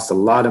cost a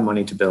lot of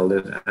money to build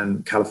it,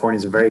 and California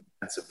is a very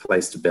expensive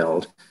place to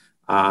build,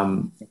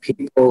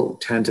 people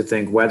tend to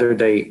think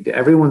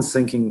everyone's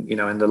thinking, you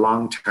know, in the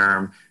long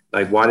term,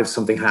 like, what if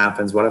something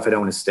happens? What if I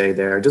don't want to stay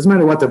there? It doesn't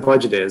matter what their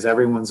budget is.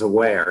 Everyone's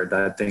aware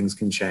that things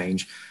can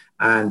change.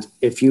 And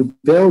if you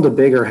build a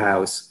bigger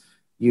house,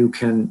 you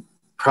can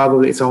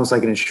probably, it's almost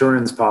like an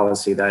insurance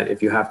policy that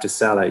if you have to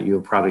sell it,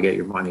 you'll probably get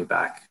your money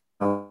back.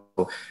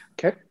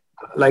 Okay.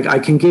 Like, I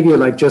can give you,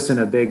 like, just in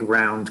a big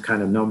round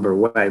kind of number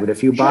way, but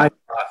if you buy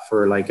a lot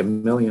for like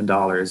 $1 million,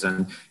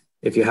 and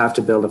if you have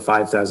to build a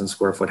 5,000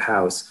 square foot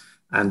house,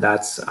 and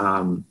that's,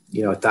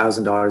 you know,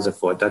 $1,000 a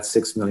foot, that's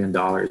 $6 million.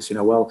 You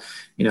know, well,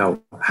 you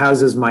know,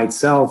 houses might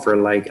sell for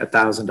like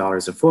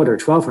 $1,000 a foot or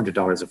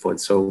 $1,200 a foot.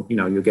 So, you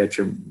know, you get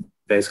your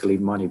basically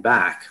money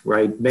back,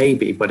 right?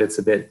 Maybe, but it's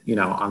a bit, you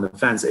know, on the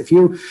fence. If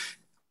you,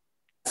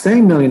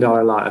 same $1 million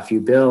lot, if you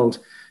build,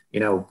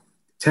 you know,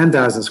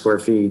 10,000 square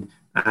feet,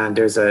 and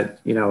there's a,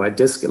 you know, a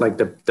disc, like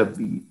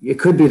it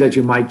could be that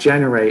you might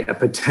generate a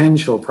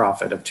potential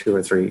profit of $2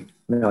 or $3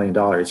 million,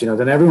 you know,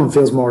 then everyone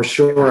feels more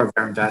sure of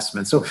their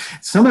investment. So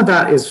some of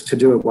that is to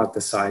do with what the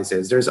size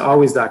is. There's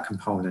always that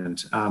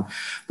component.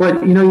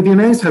 But, you know, you'd be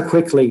amazed how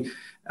quickly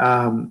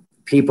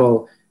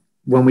people,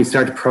 when we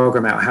start to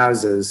program out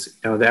houses,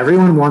 you know,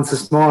 everyone wants a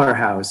smaller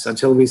house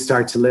until we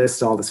start to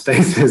list all the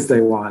spaces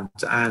they want.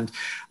 And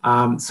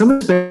some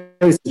of the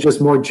space is just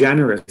more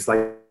generous,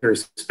 like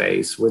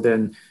space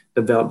within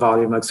the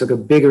volume, like a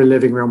bigger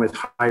living room with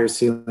higher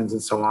ceilings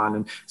and so on.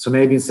 And so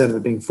maybe instead of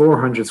it being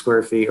 400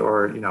 square feet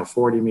or, you know,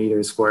 40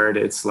 meters squared,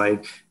 it's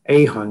like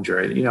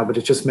 800, you know, but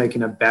it's just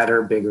making a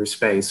better, bigger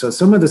space. So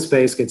some of the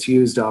space gets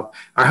used up.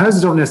 Our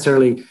houses don't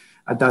necessarily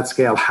at that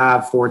scale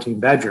have 14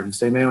 bedrooms.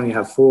 They may only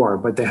have 4,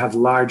 but they have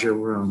larger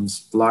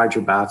rooms, larger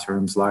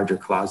bathrooms, larger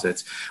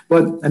closets.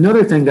 But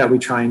another thing that we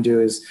try and do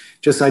is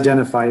just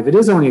identify, if it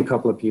is only a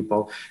couple of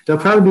people, they'll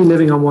probably be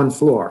living on one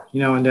floor, you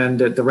know, and then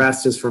the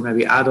rest is for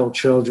maybe adult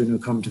children who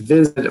come to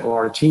visit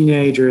or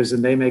teenagers,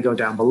 and they may go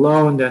down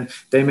below, and then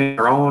they may have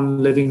their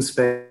own living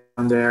space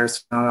on there.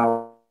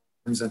 So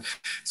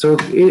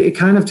it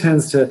kind of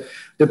tends to,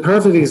 the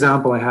perfect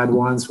example I had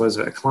once was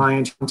a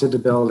client who wanted to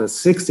build a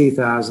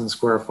 60,000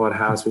 square foot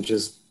house, which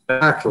is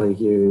actually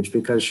huge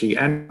because she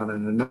ended on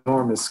an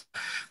enormous,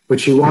 but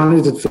she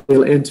wanted to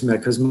feel intimate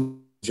because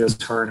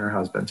just her and her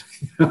husband,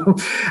 you know?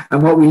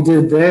 And what we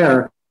did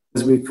there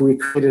is we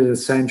created a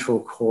central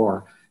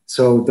core.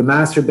 So the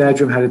master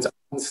bedroom had its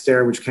own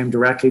stair, which came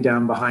directly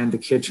down behind the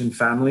kitchen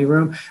family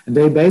room. And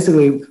they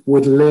basically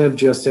would live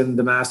just in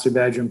the master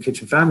bedroom,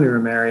 kitchen family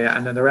room area.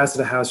 And then the rest of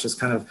the house just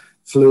kind of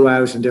flew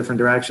out in different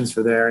directions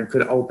for there and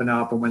could open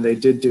up. And when they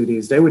did do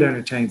these, they would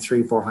entertain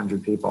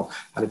 300-400 people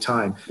at a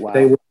time. Wow.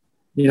 They would,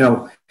 you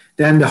know,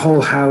 then the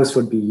whole house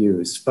would be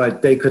used,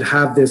 but they could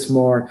have this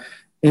more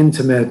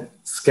intimate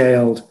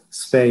scaled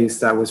space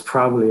that was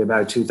probably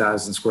about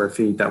 2,000 square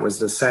feet. That was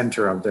the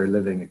center of their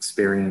living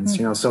experience,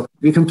 you know. So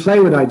you can play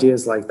with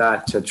ideas like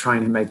that to try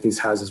and make these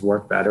houses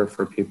work better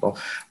for people.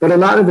 But a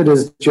lot of it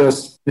is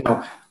just, you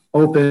know,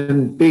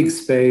 open, big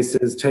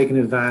spaces, taking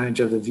advantage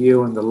of the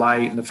view and the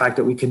light and the fact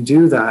that we can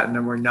do that and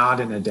then we're not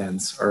in a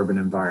dense urban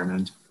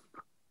environment.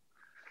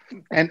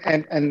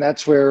 And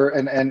that's where,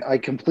 and I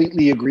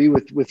completely agree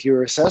with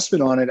your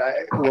assessment on it.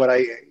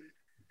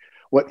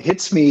 What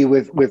hits me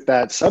with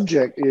that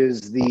subject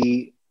is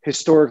the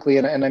historically,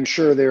 and I'm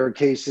sure there are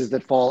cases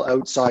that fall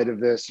outside of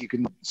this. You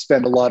can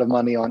spend a lot of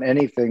money on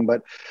anything,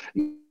 but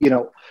you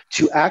know,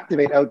 to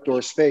activate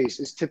outdoor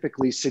space is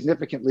typically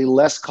significantly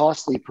less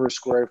costly per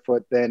square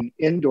foot than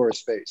indoor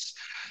space.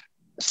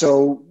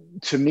 So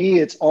to me,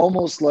 it's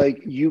almost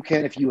like you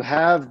can, if you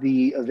have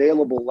the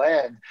available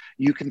land,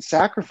 you can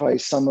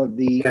sacrifice some of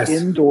the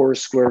indoor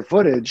square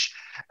footage,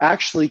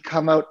 actually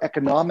come out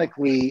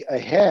economically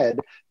ahead,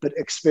 but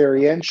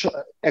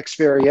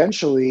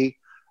experientially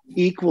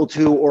equal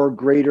to or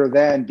greater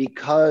than,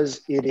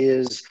 because it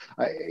is,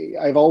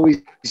 I've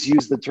always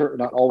used the term,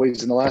 not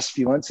always, in the last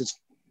few months, it's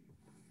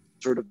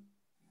sort of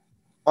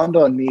dawned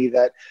on me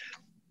that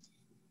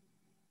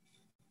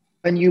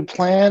when you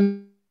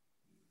plan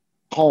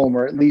home,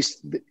 or at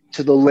least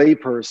to the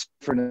layperson,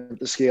 for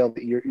the scale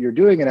that you're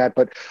doing it at,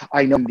 but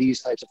I know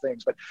these types of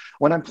things. But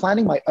when I'm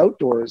planning my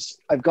outdoors,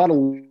 I've got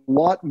a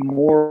lot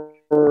more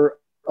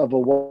of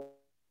a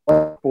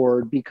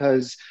whiteboard,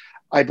 because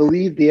I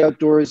believe the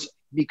outdoors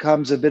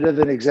becomes a bit of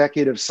an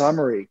executive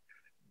summary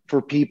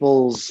for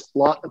people's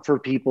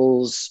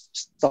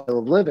style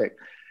of living.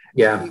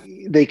 Yeah.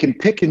 They can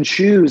pick and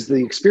choose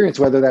the experience,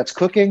 whether that's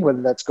cooking,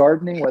 whether that's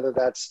gardening, whether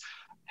that's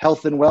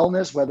health and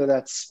wellness, whether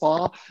that's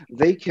spa.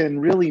 They can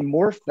really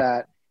morph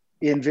that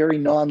in very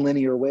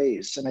non-linear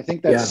ways. And I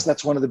think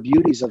that's one of the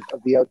beauties of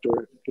the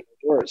outdoors.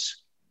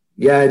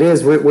 Yeah, it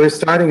is. We're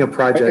starting a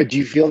project. Do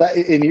you feel that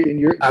in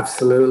your?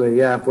 Absolutely,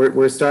 yeah.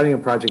 We're starting a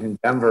project in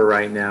Denver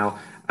right now,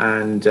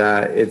 and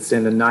it's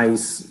in a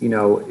nice,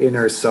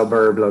 inner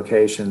suburb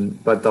location.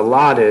 But the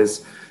lot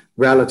is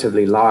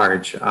relatively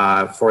large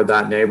for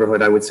that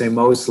neighborhood. I would say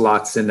most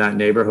lots in that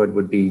neighborhood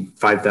would be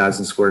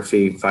 5,000 square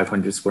feet,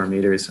 500 square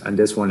meters, and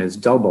this one is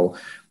double.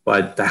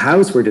 But the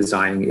house we're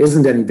designing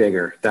isn't any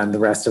bigger than the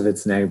rest of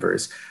its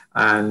neighbors.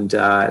 And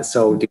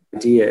so the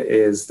idea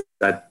is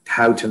that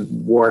how to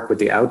work with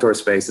the outdoor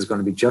space is going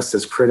to be just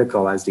as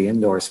critical as the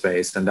indoor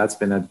space. And that's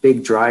been a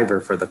big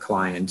driver for the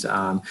client,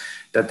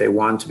 that they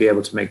want to be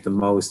able to make the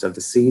most of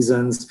the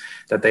seasons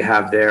that they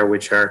have there,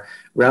 which are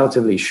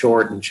relatively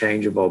short and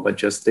changeable, but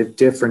just the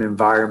different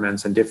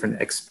environments and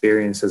different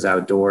experiences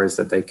outdoors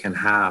that they can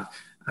have.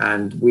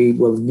 And we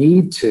will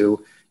need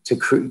to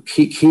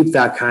keep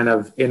that kind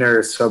of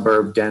inner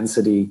suburb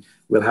density.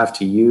 We'll have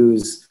to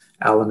use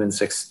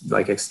elements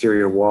like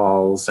exterior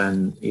walls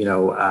and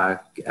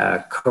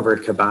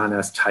covered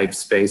cabanas type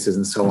spaces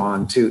and so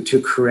on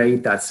to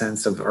create that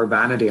sense of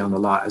urbanity on the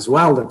lot as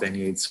well that they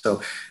need.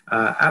 So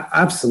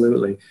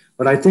absolutely.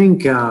 But I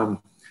think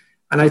not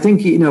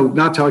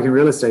talking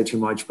real estate too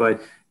much,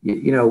 but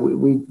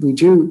we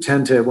do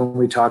tend to, when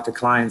we talk to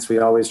clients, we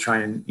always try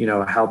and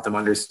help them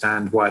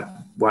understand what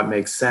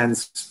makes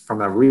sense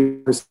from a real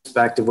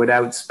perspective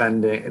without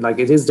spending, like,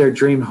 it is their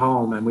dream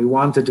home, and we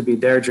want it to be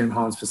their dream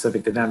home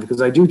specific to them,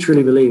 because I do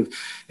truly believe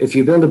if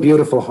you build a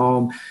beautiful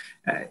home,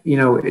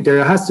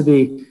 there has to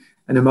be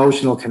an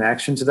emotional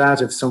connection to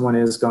that. If someone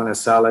is going to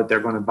sell it, they're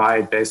going to buy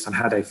it based on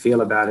how they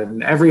feel about it.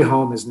 And every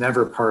home is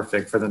never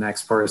perfect for the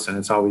next person.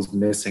 It's always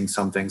missing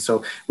something.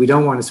 So we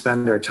don't want to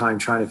spend our time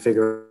trying to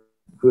figure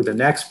who the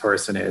next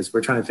person is. We're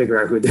trying to figure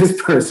out who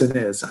this person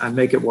is and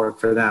make it work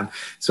for them.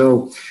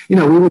 So, we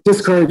would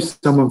discourage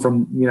someone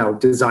from,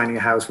 designing a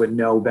house with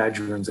no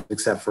bedrooms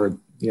except for,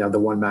 the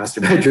one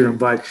master bedroom.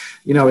 But,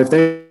 if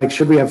they like,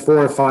 should we have 4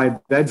 or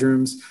 5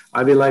 bedrooms?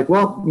 I'd be like,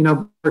 well,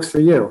 works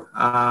for you,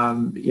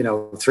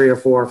 3 or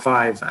 4 or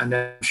 5. And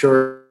then I'm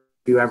sure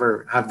if you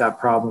ever have that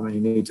problem and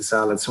you need to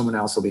sell it, someone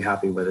else will be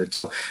happy with it.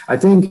 So I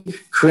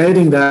think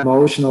creating that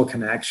emotional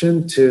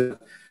connection to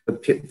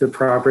the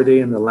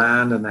property and the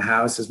land and the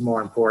house is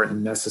more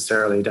important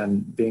necessarily than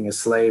being a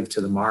slave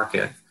to the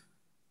market.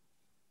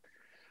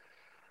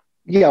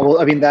 Yeah, well,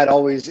 I mean, that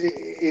always,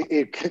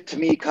 it to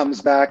me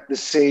comes back the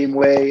same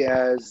way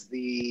as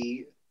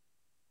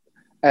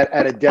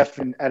at a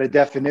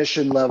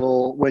definition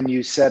level, when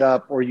you set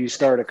up or you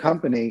start a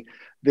company,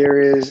 there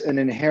is an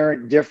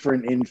inherent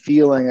difference in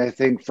feeling, I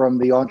think, from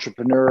the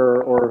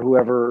entrepreneur or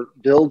whoever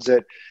builds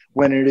it,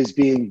 when it is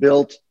being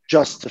built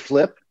just to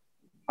flip.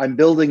 I'm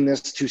building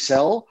this to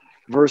sell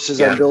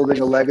versus I'm building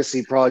a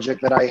legacy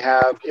project that I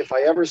have. If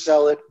I ever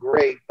sell it,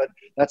 great, but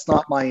that's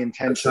not my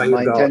intention.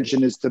 My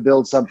intention is to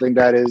build something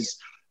that is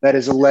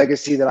a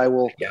legacy that I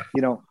will,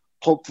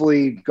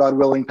 hopefully, God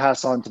willing,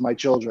 pass on to my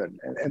children.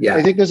 And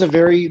I think there's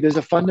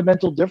a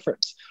fundamental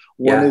difference.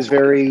 One is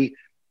very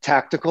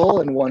tactical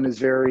and one is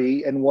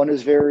very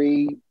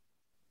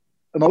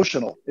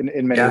emotional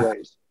in many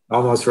ways.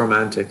 Almost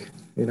romantic,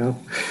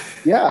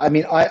 Yeah, I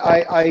mean,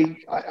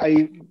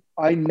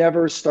 I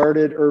never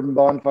started Urban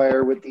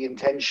Bonfire with the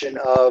intention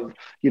of,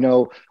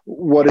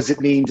 what does it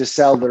mean to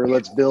sell it, or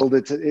let's build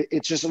it.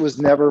 It was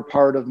never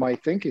part of my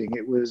thinking.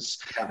 It was,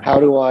 how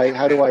do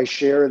I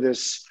share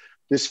this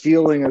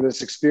feeling or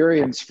this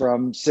experience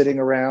from sitting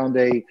around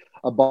a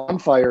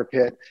bonfire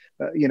pit,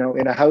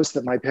 in a house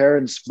that my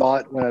parents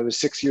bought when I was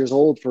 6 years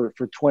old for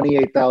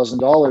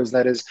 $28,000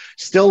 that is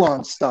still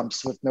on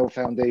stumps with no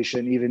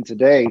foundation even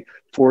today,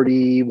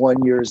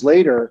 41 years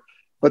later.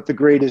 But the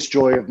greatest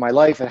joy of my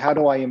life. And how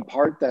do I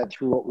impart that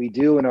through what we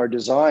do in our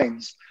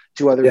designs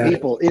to other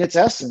people? In its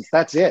essence,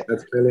 that's it.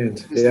 That's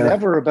brilliant. It's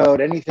never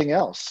about anything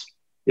else.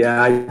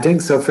 Yeah, I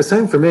think so.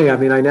 For me, I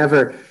mean, I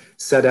never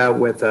set out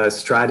with a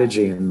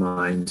strategy in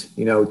mind,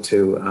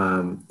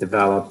 to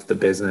develop the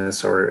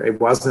business, or it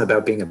wasn't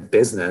about being a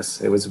business.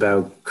 It was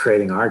about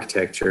creating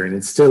architecture, and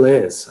it still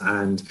is.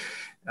 And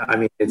I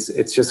mean,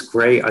 it's just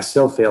great. I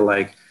still feel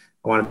like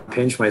I want to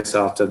pinch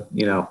myself to,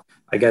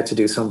 I get to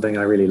do something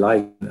I really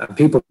like.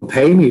 People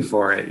pay me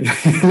for it,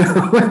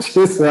 which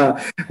is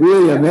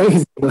really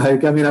amazing.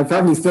 Like, I mean, I'd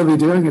probably still be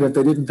doing it if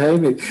they didn't pay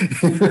me.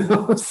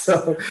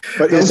 So,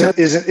 but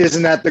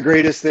isn't that the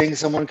greatest thing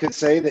someone could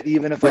say? That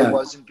even if I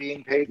wasn't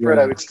being paid for it,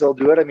 I would still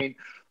do it. I mean,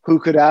 who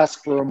could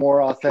ask for a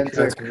more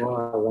authentic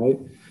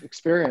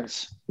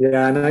experience?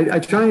 Yeah, and I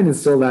try and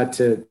instill that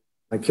to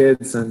my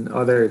kids and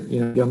other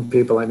young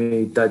people I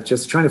meet, that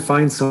just trying to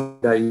find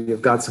something that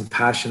you've got some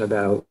passion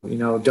about.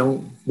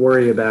 Don't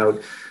worry about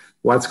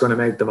what's going to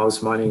make the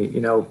most money,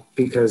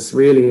 because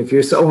really, if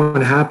you're so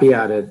unhappy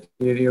at it,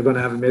 you're going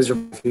to have a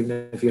miserable life,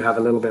 even if you have a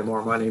little bit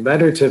more money.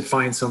 Better to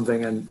find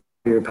something and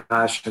your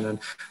passion, and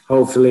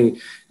hopefully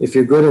if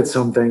you're good at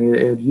something,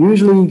 it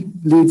usually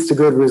leads to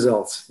good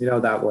results.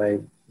 That way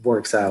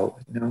works out.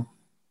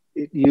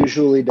 It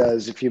usually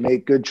does. If you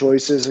make good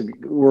choices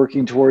and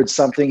working towards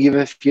something, even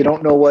if you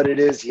don't know what it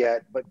is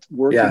yet, but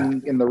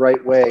working in the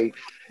right way,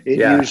 it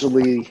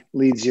usually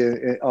leads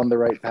you on the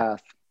right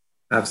path.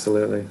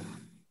 Absolutely.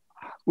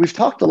 We've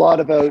talked a lot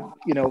about,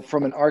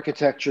 from an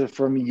architecture,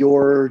 from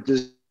your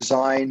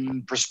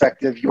design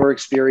perspective, your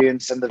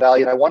experience and the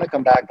value. And I want to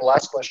come back. The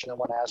last question I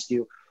want to ask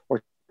you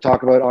or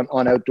talk about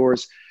on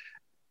outdoors.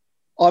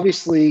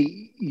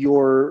 Obviously,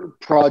 your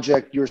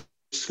project, your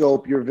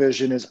scope, your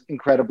vision is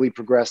incredibly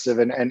progressive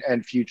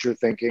and future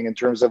thinking in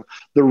terms of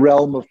the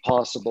realm of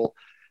possible.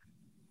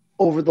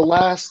 Over the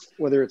last,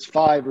 whether it's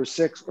 5 or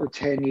 6 or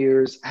 10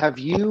 years, have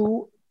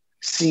you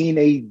seen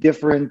a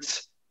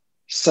different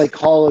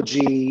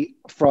psychology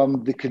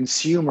from the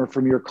consumer,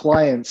 from your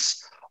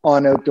clients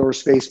on outdoor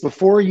space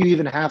before you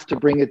even have to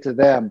bring it to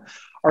them?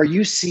 Are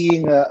you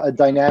seeing a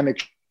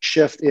dynamic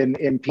shift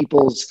in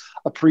people's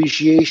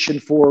appreciation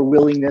for,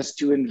 willingness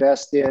to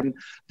invest in,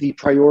 the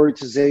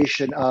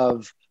prioritization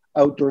of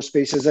outdoor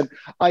spaces? And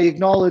I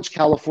acknowledge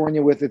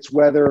California with its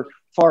weather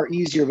far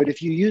easier, but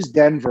if you use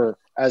Denver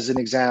as an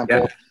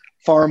example,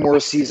 far more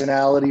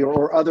seasonality,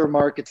 or other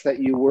markets that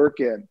you work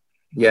in.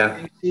 Are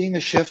you seeing a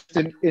shift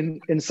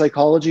in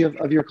psychology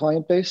of your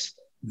client base?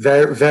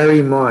 Very,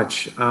 very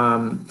much.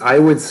 I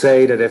would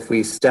say that if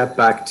we step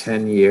back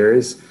 10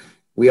 years,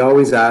 we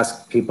always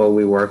ask people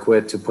we work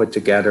with to put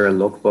together a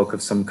lookbook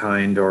of some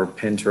kind, or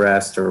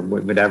Pinterest, or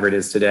whatever it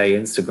is today,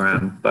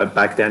 Instagram. But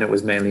back then it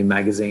was mainly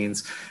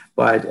magazines.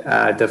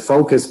 But the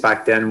focus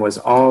back then was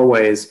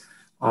always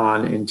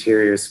on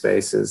interior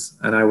spaces.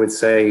 And I would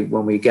say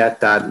when we get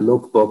that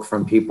lookbook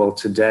from people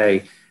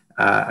today,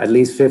 at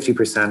least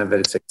 50% of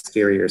it is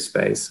exterior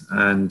space.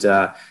 And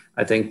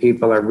I think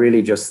people are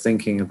really just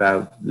thinking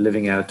about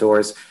living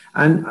outdoors.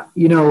 And,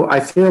 I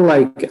feel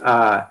like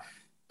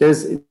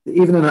there's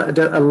even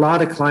a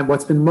lot of climate.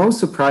 What's been most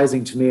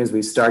surprising to me is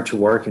we start to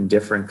work in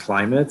different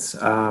climates,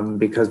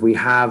 because we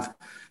have a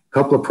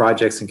couple of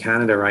projects in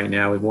Canada right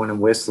now, with one in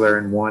Whistler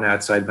and one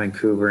outside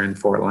Vancouver in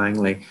Fort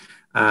Langley.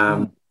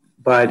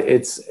 But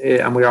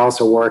and we're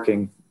also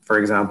working, for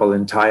example,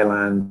 in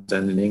Thailand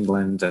and in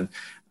England. And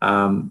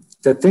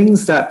the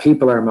things that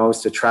people are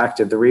most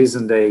attracted, the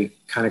reason they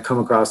kind of come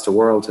across the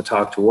world to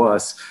talk to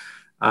us,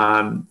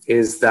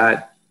 is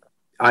that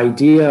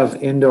idea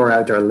of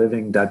indoor-outdoor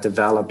living that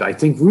developed, I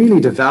think really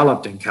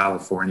developed in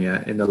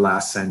California in the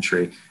last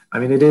century. I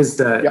mean, it is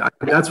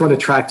that's what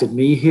attracted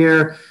me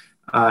here.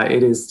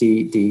 It is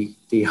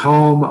the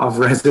home of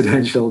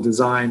residential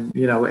design,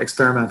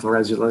 experimental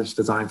residential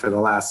design for the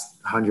last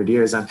 100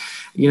 years. And,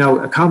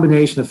 a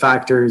combination of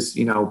factors,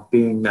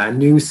 being a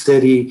new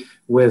city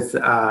with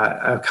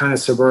a kind of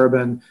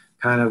suburban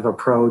kind of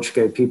approach,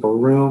 gave people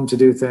room to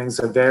do things,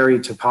 a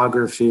varied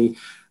topography,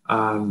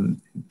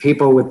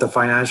 people with the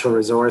financial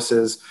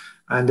resources,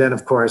 and then,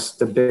 of course,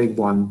 the big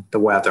one, the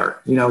weather.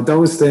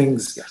 Those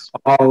things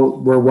all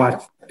were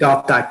what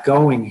got that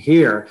going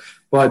here.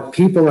 But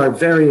people are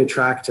very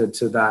attracted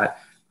to that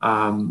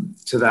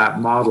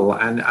model,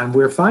 and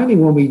we're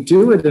finding when we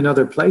do it in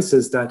other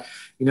places that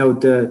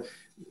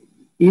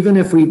even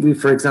if we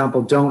for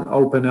example don't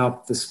open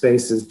up the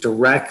spaces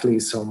directly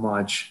so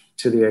much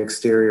to the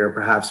exterior,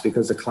 perhaps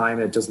because the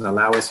climate doesn't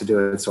allow us to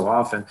do it so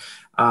often,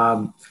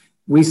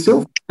 we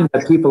still find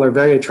that people are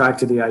very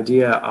attracted to the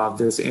idea of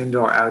this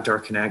indoor-outdoor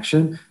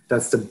connection.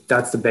 That's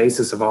the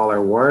basis of all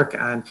our work.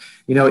 And,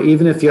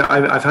 even if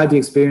I've had the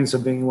experience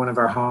of being in one of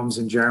our homes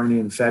in Germany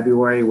in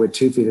February with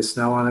 2 feet of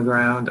snow on the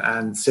ground,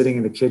 and sitting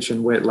in the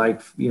kitchen with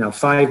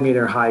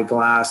 5-meter high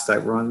glass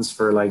that runs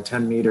for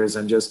 10 meters,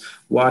 and just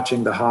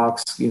watching the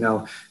hawks,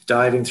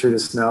 diving through the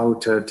snow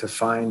to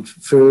find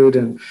food.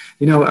 And,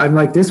 I'm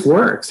like, this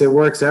works. It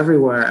works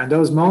everywhere. And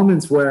those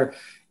moments where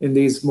in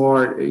these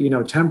more,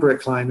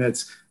 temperate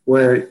climates,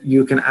 where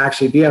you can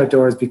actually be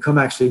outdoors, become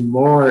actually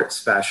more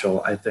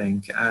special, I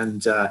think.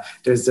 And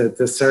there's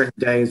certain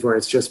days where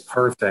it's just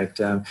perfect.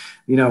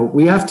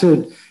 We have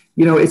to,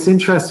 it's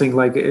interesting,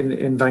 like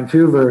in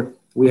Vancouver,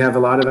 we have a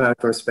lot of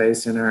outdoor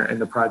space in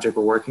the project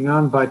we're working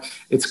on, but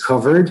it's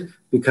covered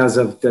because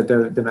of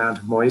the amount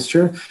of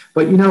moisture.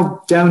 But,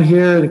 down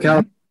here in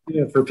California,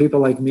 for people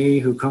like me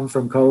who come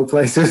from cold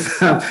places,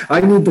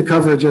 I need the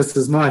cover just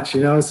as much,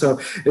 so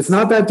it's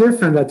not that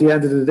different at the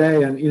end of the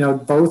day. And,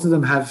 both of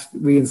them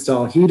we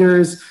install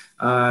heaters,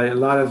 a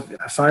lot of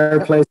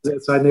fireplaces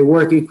outside, and they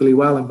work equally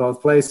well in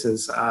both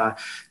places,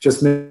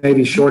 just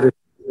maybe shorter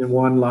in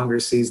one, longer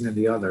season in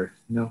the other,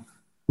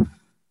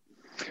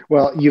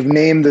 Well, you've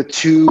named the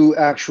 2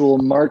 actual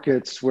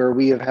markets where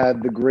we have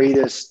had the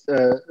greatest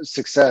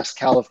success,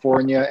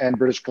 California and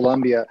British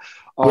Columbia.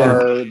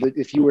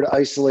 If you were to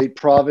isolate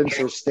province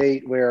or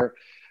state where,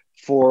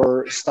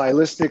 for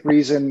stylistic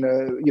reason,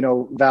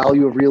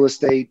 value of real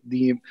estate,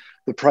 the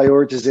the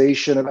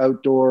prioritization of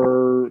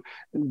outdoor,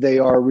 they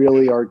are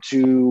really our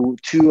two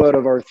out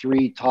of our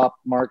three top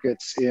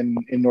markets in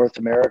North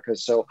America.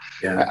 So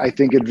Yeah. I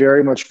think it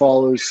very much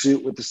follows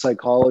suit with the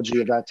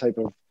psychology of that type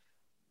of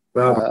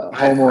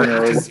homeowner,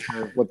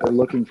 or what they're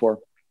looking for.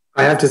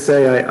 I have to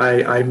say,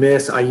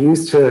 I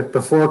used to,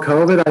 before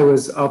COVID, I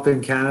was up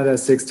in Canada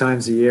 6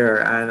 times a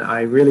year, and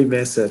I really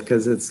miss it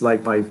because it's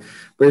like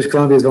British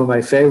Columbia is one of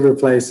my favorite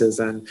places,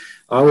 and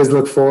I always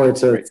look forward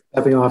to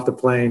stepping off the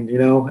plane,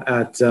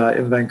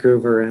 in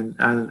Vancouver,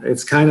 and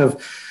it's kind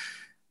of,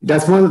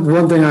 that's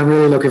one thing I'm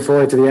really looking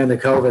forward to the end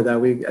of COVID,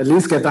 that we at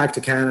least get back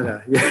to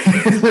Canada.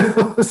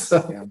 So.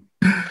 Yeah.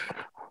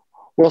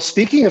 Well,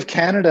 speaking of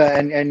Canada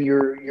and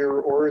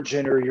your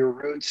origin or your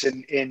roots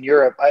in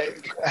Europe,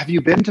 have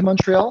you been to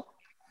Montreal?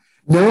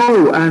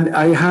 No, and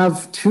I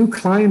have 2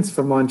 clients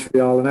from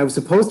Montreal, and I was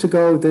supposed to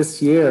go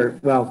this year,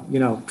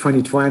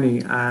 2020,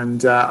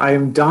 and I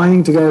am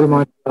dying to go to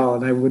Montreal,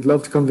 and I would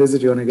love to come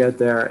visit you when I get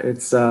there.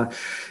 It's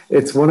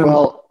one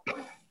of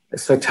a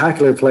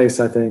spectacular place,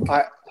 I think.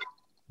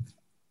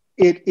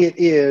 It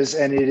is,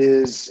 and it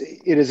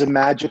is a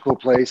magical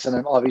place, and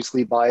I'm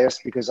obviously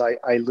biased because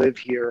I live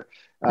here.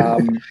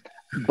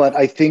 But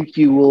I think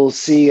you will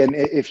see, and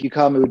if you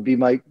come, it would be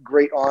my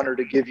great honor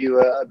to give you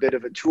a bit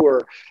of a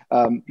tour.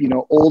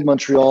 Old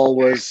Montreal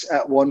was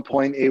at one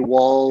point a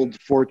walled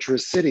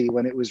fortress city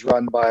when it was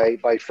run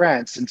by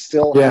France, and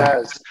still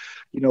has,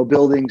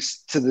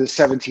 buildings to the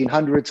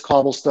 1700s,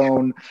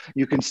 cobblestone.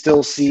 You can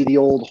still see the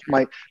old,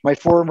 my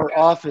former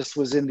office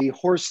was in the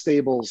horse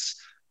stables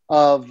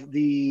of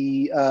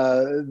the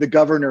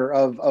governor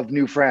of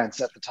New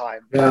France at the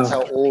time. That's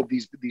how old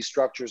these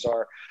structures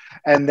are.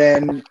 And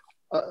then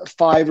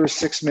 5 or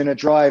 6 minute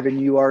drive,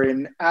 and you are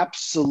in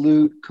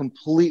absolute,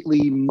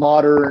 completely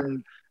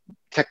modern,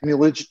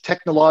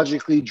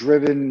 technologically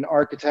driven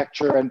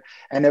architecture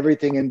and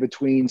everything in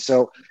between.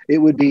 So it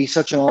would be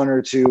such an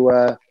honor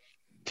to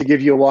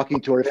give you a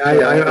walking tour.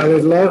 I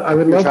would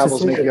love to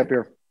see make you up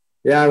here.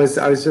 Yeah, I was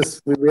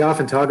just, we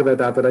often talk about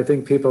that, but I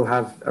think people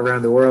have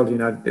around the world,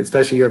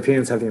 especially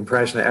Europeans, have the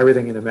impression that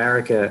everything in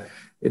America,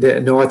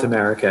 North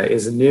America,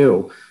 is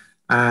new.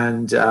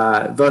 And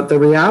but the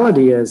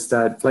reality is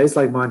that places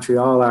like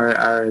Montreal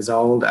are as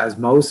old as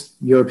most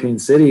European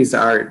cities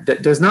are.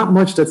 There's not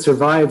much that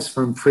survives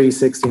from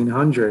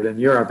pre-1600 in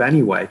Europe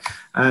anyway.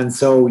 And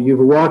so you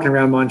were walking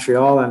around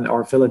Montreal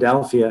or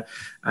Philadelphia,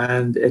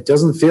 and it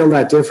doesn't feel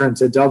that different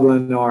to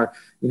Dublin or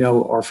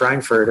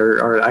Frankfurt,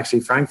 or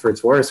actually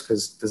Frankfurt's worse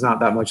because there's not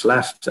that much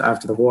left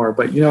after the war.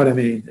 But you know what I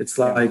mean? It's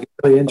like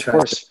really interesting. Of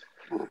course.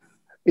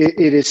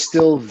 It is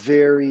still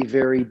very,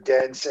 very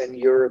dense and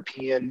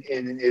European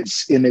in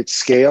its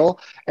scale.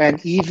 And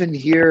even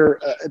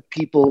here,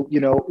 people,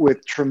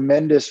 with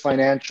tremendous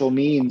financial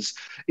means,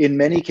 in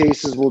many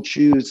cases will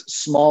choose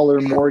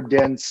smaller, more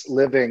dense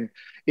living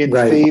in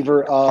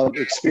favor of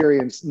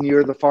experience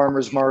near the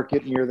farmer's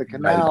market, near the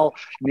canal,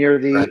 near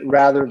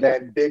rather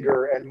than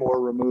bigger and more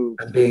removed.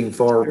 And being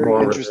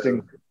more interesting.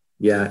 Removed.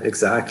 Yeah,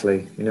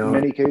 exactly. In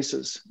many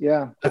cases,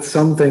 that's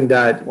something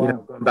that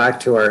going back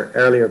to our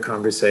earlier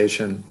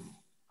conversation,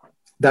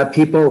 that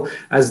people,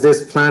 as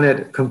this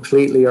planet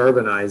completely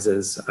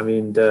urbanizes, I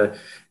mean,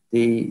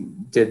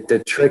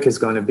 the trick is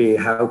going to be,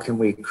 how can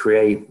we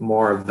create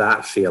more of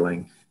that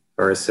feeling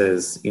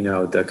versus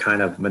the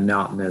kind of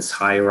monotonous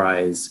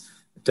high-rise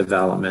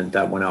development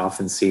that one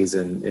often sees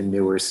in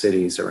newer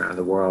cities around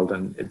the world.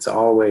 And it's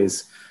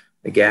always,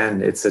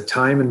 again, it's a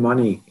time and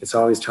money. It's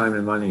always time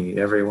and money.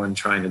 Everyone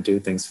trying to do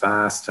things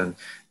fast. And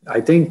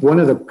I think one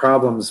of the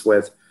problems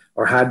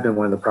had been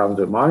one of the problems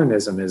with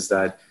modernism is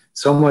that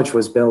so much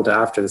was built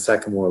after the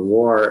Second World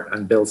War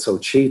and built so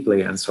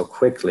cheaply and so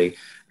quickly.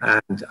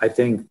 And I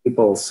think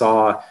people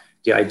saw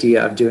the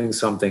idea of doing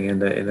something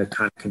in a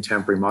kind of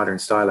contemporary modern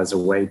style as a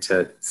way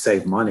to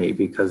save money,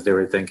 because they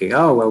were thinking,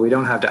 oh, well, we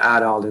don't have to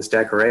add all this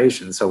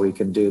decoration, so we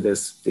can do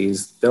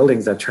these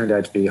buildings that turned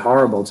out to be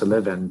horrible to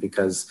live in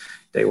because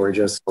they were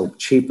just so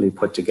cheaply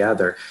put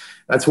together.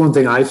 That's one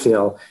thing I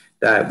feel,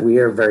 that we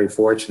are very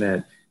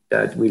fortunate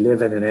that we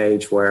live in an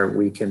age where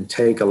we can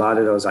take a lot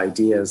of those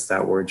ideas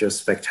that were just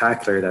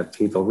spectacular, that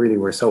people really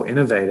were so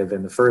innovative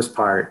in the first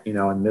part,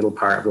 and middle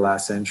part of the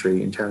last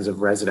century in terms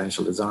of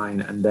residential design.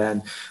 And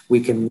then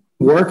we can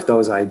work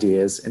those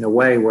ideas in a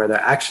way where they're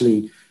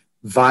actually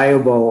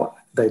viable.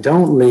 They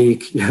don't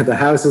leak, the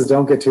houses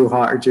don't get too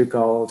hot or too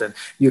cold, and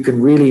you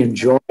can really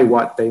enjoy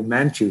what they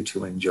meant you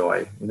to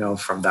enjoy,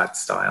 from that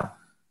style.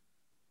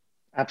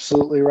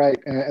 Absolutely right.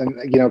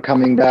 And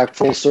coming back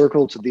full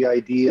circle to the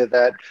idea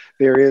that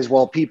there is,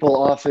 while people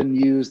often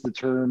use the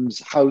terms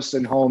house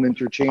and home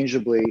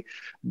interchangeably,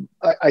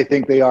 I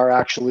think they are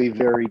actually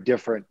very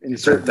different. In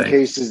certain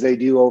cases, they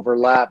do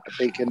overlap, but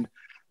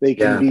they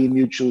can be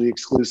mutually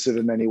exclusive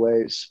in many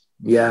ways.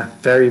 Yeah,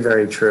 very,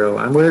 very true.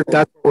 And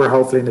that's what we're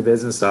hopefully in the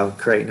business of,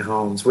 creating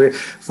homes. We're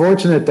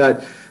fortunate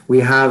that we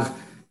have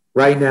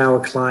right now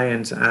a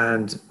client,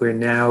 and we're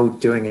now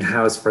doing a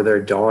house for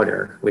their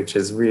daughter, which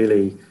is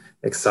really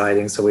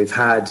exciting. So we've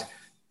had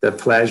the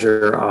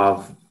pleasure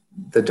of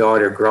the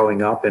daughter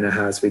growing up in a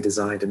house we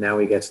designed, and now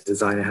we get to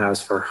design a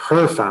house for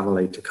her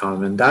family to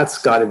come. And that's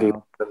got to be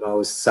the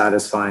most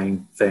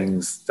satisfying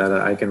things that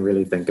I can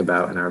really think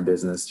about in our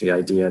business. The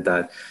idea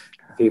that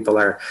people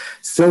are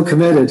still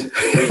committed.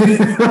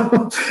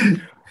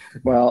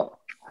 Well,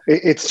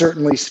 it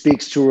certainly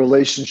speaks to a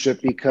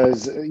relationship,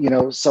 because,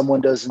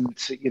 someone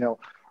doesn't,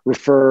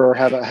 refer or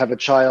have a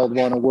child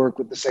want to work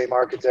with the same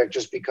architect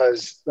just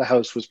because the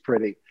house was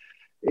pretty.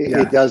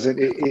 It doesn't.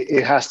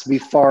 It has to be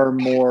far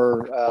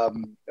more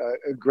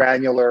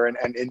granular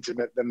and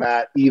intimate than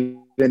that,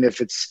 even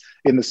if it's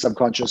in the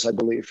subconscious, I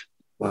believe.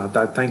 Well,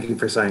 thank you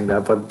for saying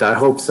that, but I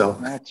hope so.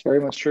 That's very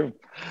much true.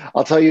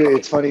 I'll tell you,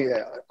 it's funny,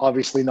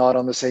 obviously not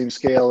on the same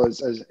scale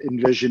as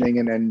envisioning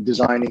and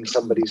designing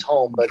somebody's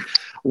home, but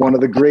one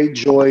of the great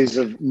joys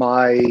of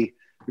my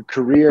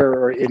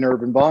career in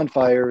Urban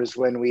Bonfire is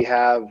when we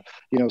have,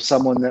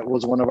 someone that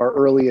was one of our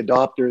early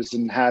adopters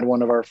and had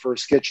one of our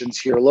first kitchens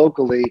here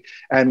locally,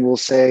 and will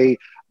say,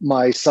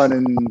 my son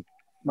and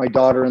my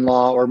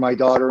daughter-in-law, or my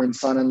daughter and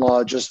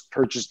son-in-law just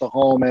purchased a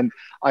home, and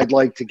I'd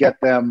like to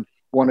get them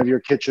one of your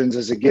kitchens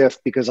as a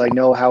gift because I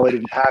know how it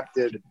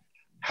impacted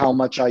how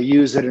much I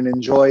use it and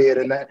enjoy it.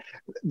 And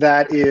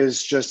that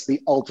is just the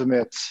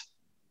ultimate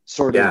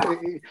sort of,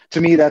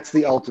 to me, that's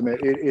the ultimate.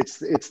 It's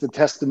the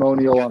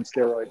testimonial on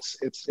steroids.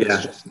 It's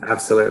just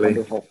absolutely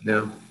wonderful.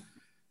 Yeah.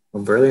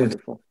 Well, brilliant.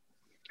 Wonderful.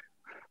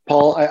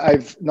 Paul,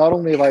 I've not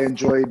only have I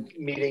enjoyed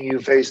meeting you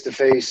face to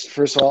face.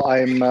 First of all,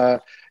 I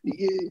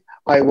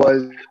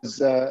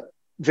was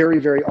very,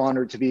 very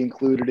honored to be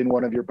included in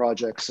one of your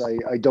projects.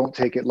 I don't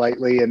take it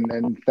lightly,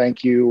 and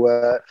thank you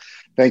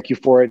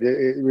for it.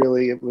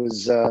 It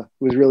was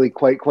really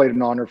quite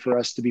an honor for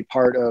us to be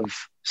part of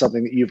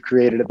something that you've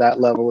created at that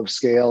level of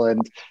scale.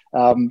 And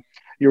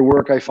your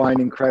work I find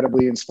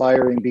incredibly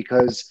inspiring,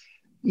 because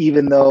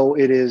even though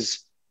it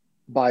is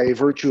by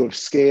virtue of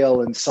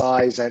scale and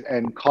size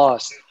and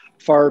cost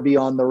far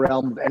beyond the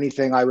realm of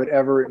anything I would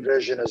ever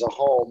envision as a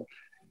home,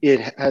 it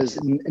has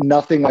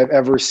nothing I've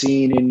ever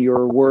seen in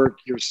your work,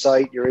 your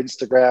site, your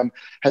Instagram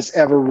has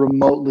ever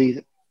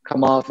remotely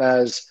come off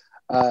as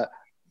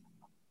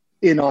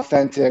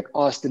inauthentic,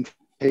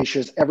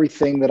 ostentatious.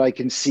 Everything that I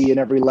can see in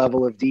every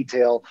level of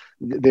detail,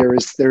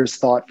 there's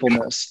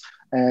thoughtfulness.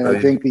 And I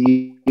think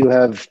that you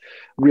have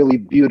really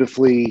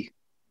beautifully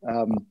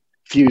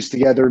fused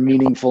together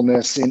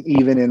meaningfulness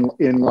even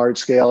in large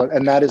scale.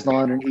 And that is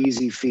not an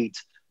easy feat.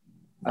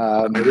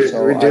 I'm a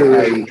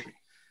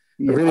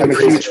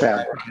huge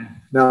fan.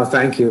 No,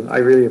 thank you. I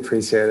really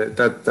appreciate it.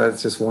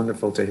 That's just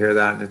wonderful to hear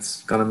that. And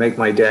it's going to make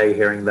my day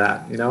hearing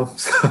that,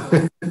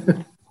 So.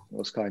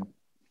 Most kind.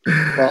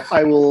 Well,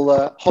 I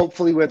will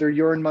hopefully, whether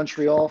you're in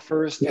Montreal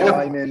first or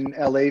I'm in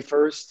LA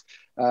first,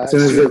 as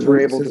soon as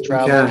we're able to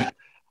travel,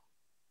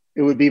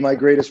 it would be my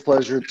greatest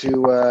pleasure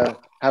to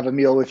have a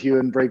meal with you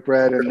and break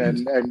bread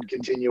and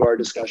continue our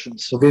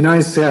discussions. It'll be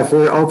nice, if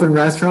we're open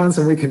restaurants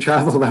and we can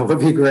travel, that would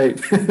be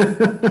great.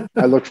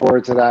 I look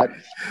forward to that.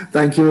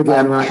 Thank you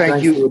again, Ryan.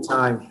 Thank you for your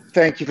time.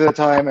 Thank you for the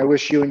time. I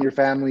wish you and your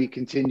family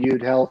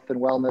continued health and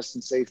wellness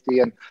and safety,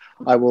 and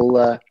I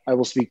will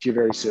speak to you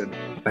very soon.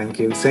 Thank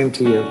you. Same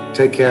to you.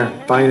 Take care.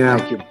 Bye now.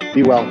 Thank you.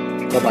 Be well.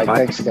 Bye-bye. Bye.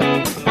 Thanks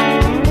again.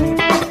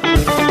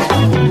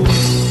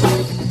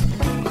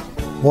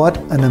 What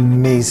an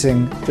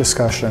amazing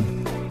discussion.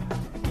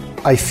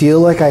 I feel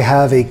like I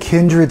have a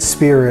kindred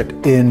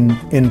spirit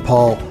in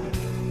Paul.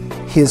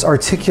 His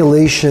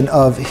articulation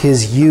of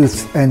his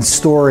youth and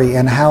story,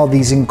 and how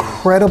these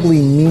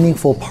incredibly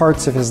meaningful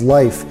parts of his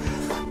life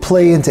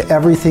play into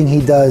everything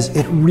he does,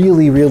 it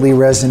really, really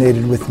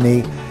resonated with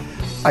me.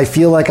 I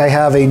feel like I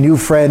have a new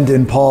friend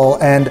in Paul,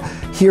 and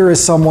here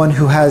is someone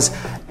who has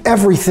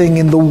everything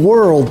in the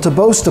world to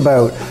boast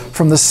about,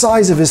 from the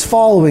size of his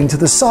following to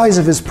the size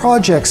of his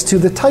projects to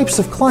the types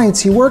of clients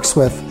he works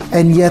with.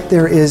 And yet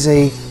there is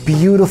a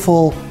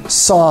beautiful,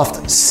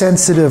 soft,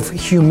 sensitive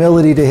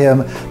humility to him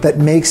that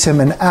makes him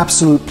an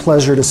absolute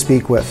pleasure to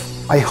speak with.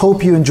 I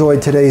hope you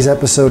enjoyed today's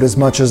episode as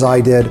much as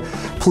I did.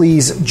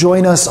 Please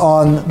join us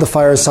on the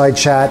Fireside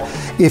Chat.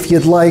 If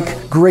you'd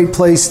like, great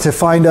place to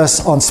find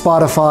us on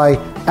Spotify,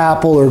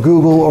 Apple, or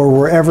Google, or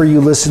wherever you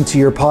listen to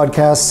your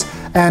podcasts.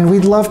 And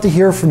we'd love to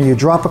hear from you.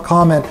 Drop a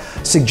comment,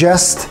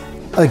 suggest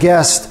a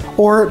guest,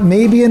 or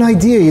maybe an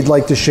idea you'd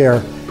like to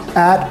share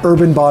at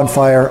Urban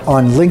Bonfire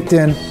on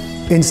LinkedIn,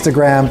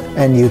 Instagram,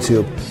 and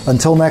YouTube.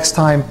 Until next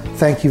time,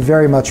 thank you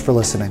very much for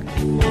listening.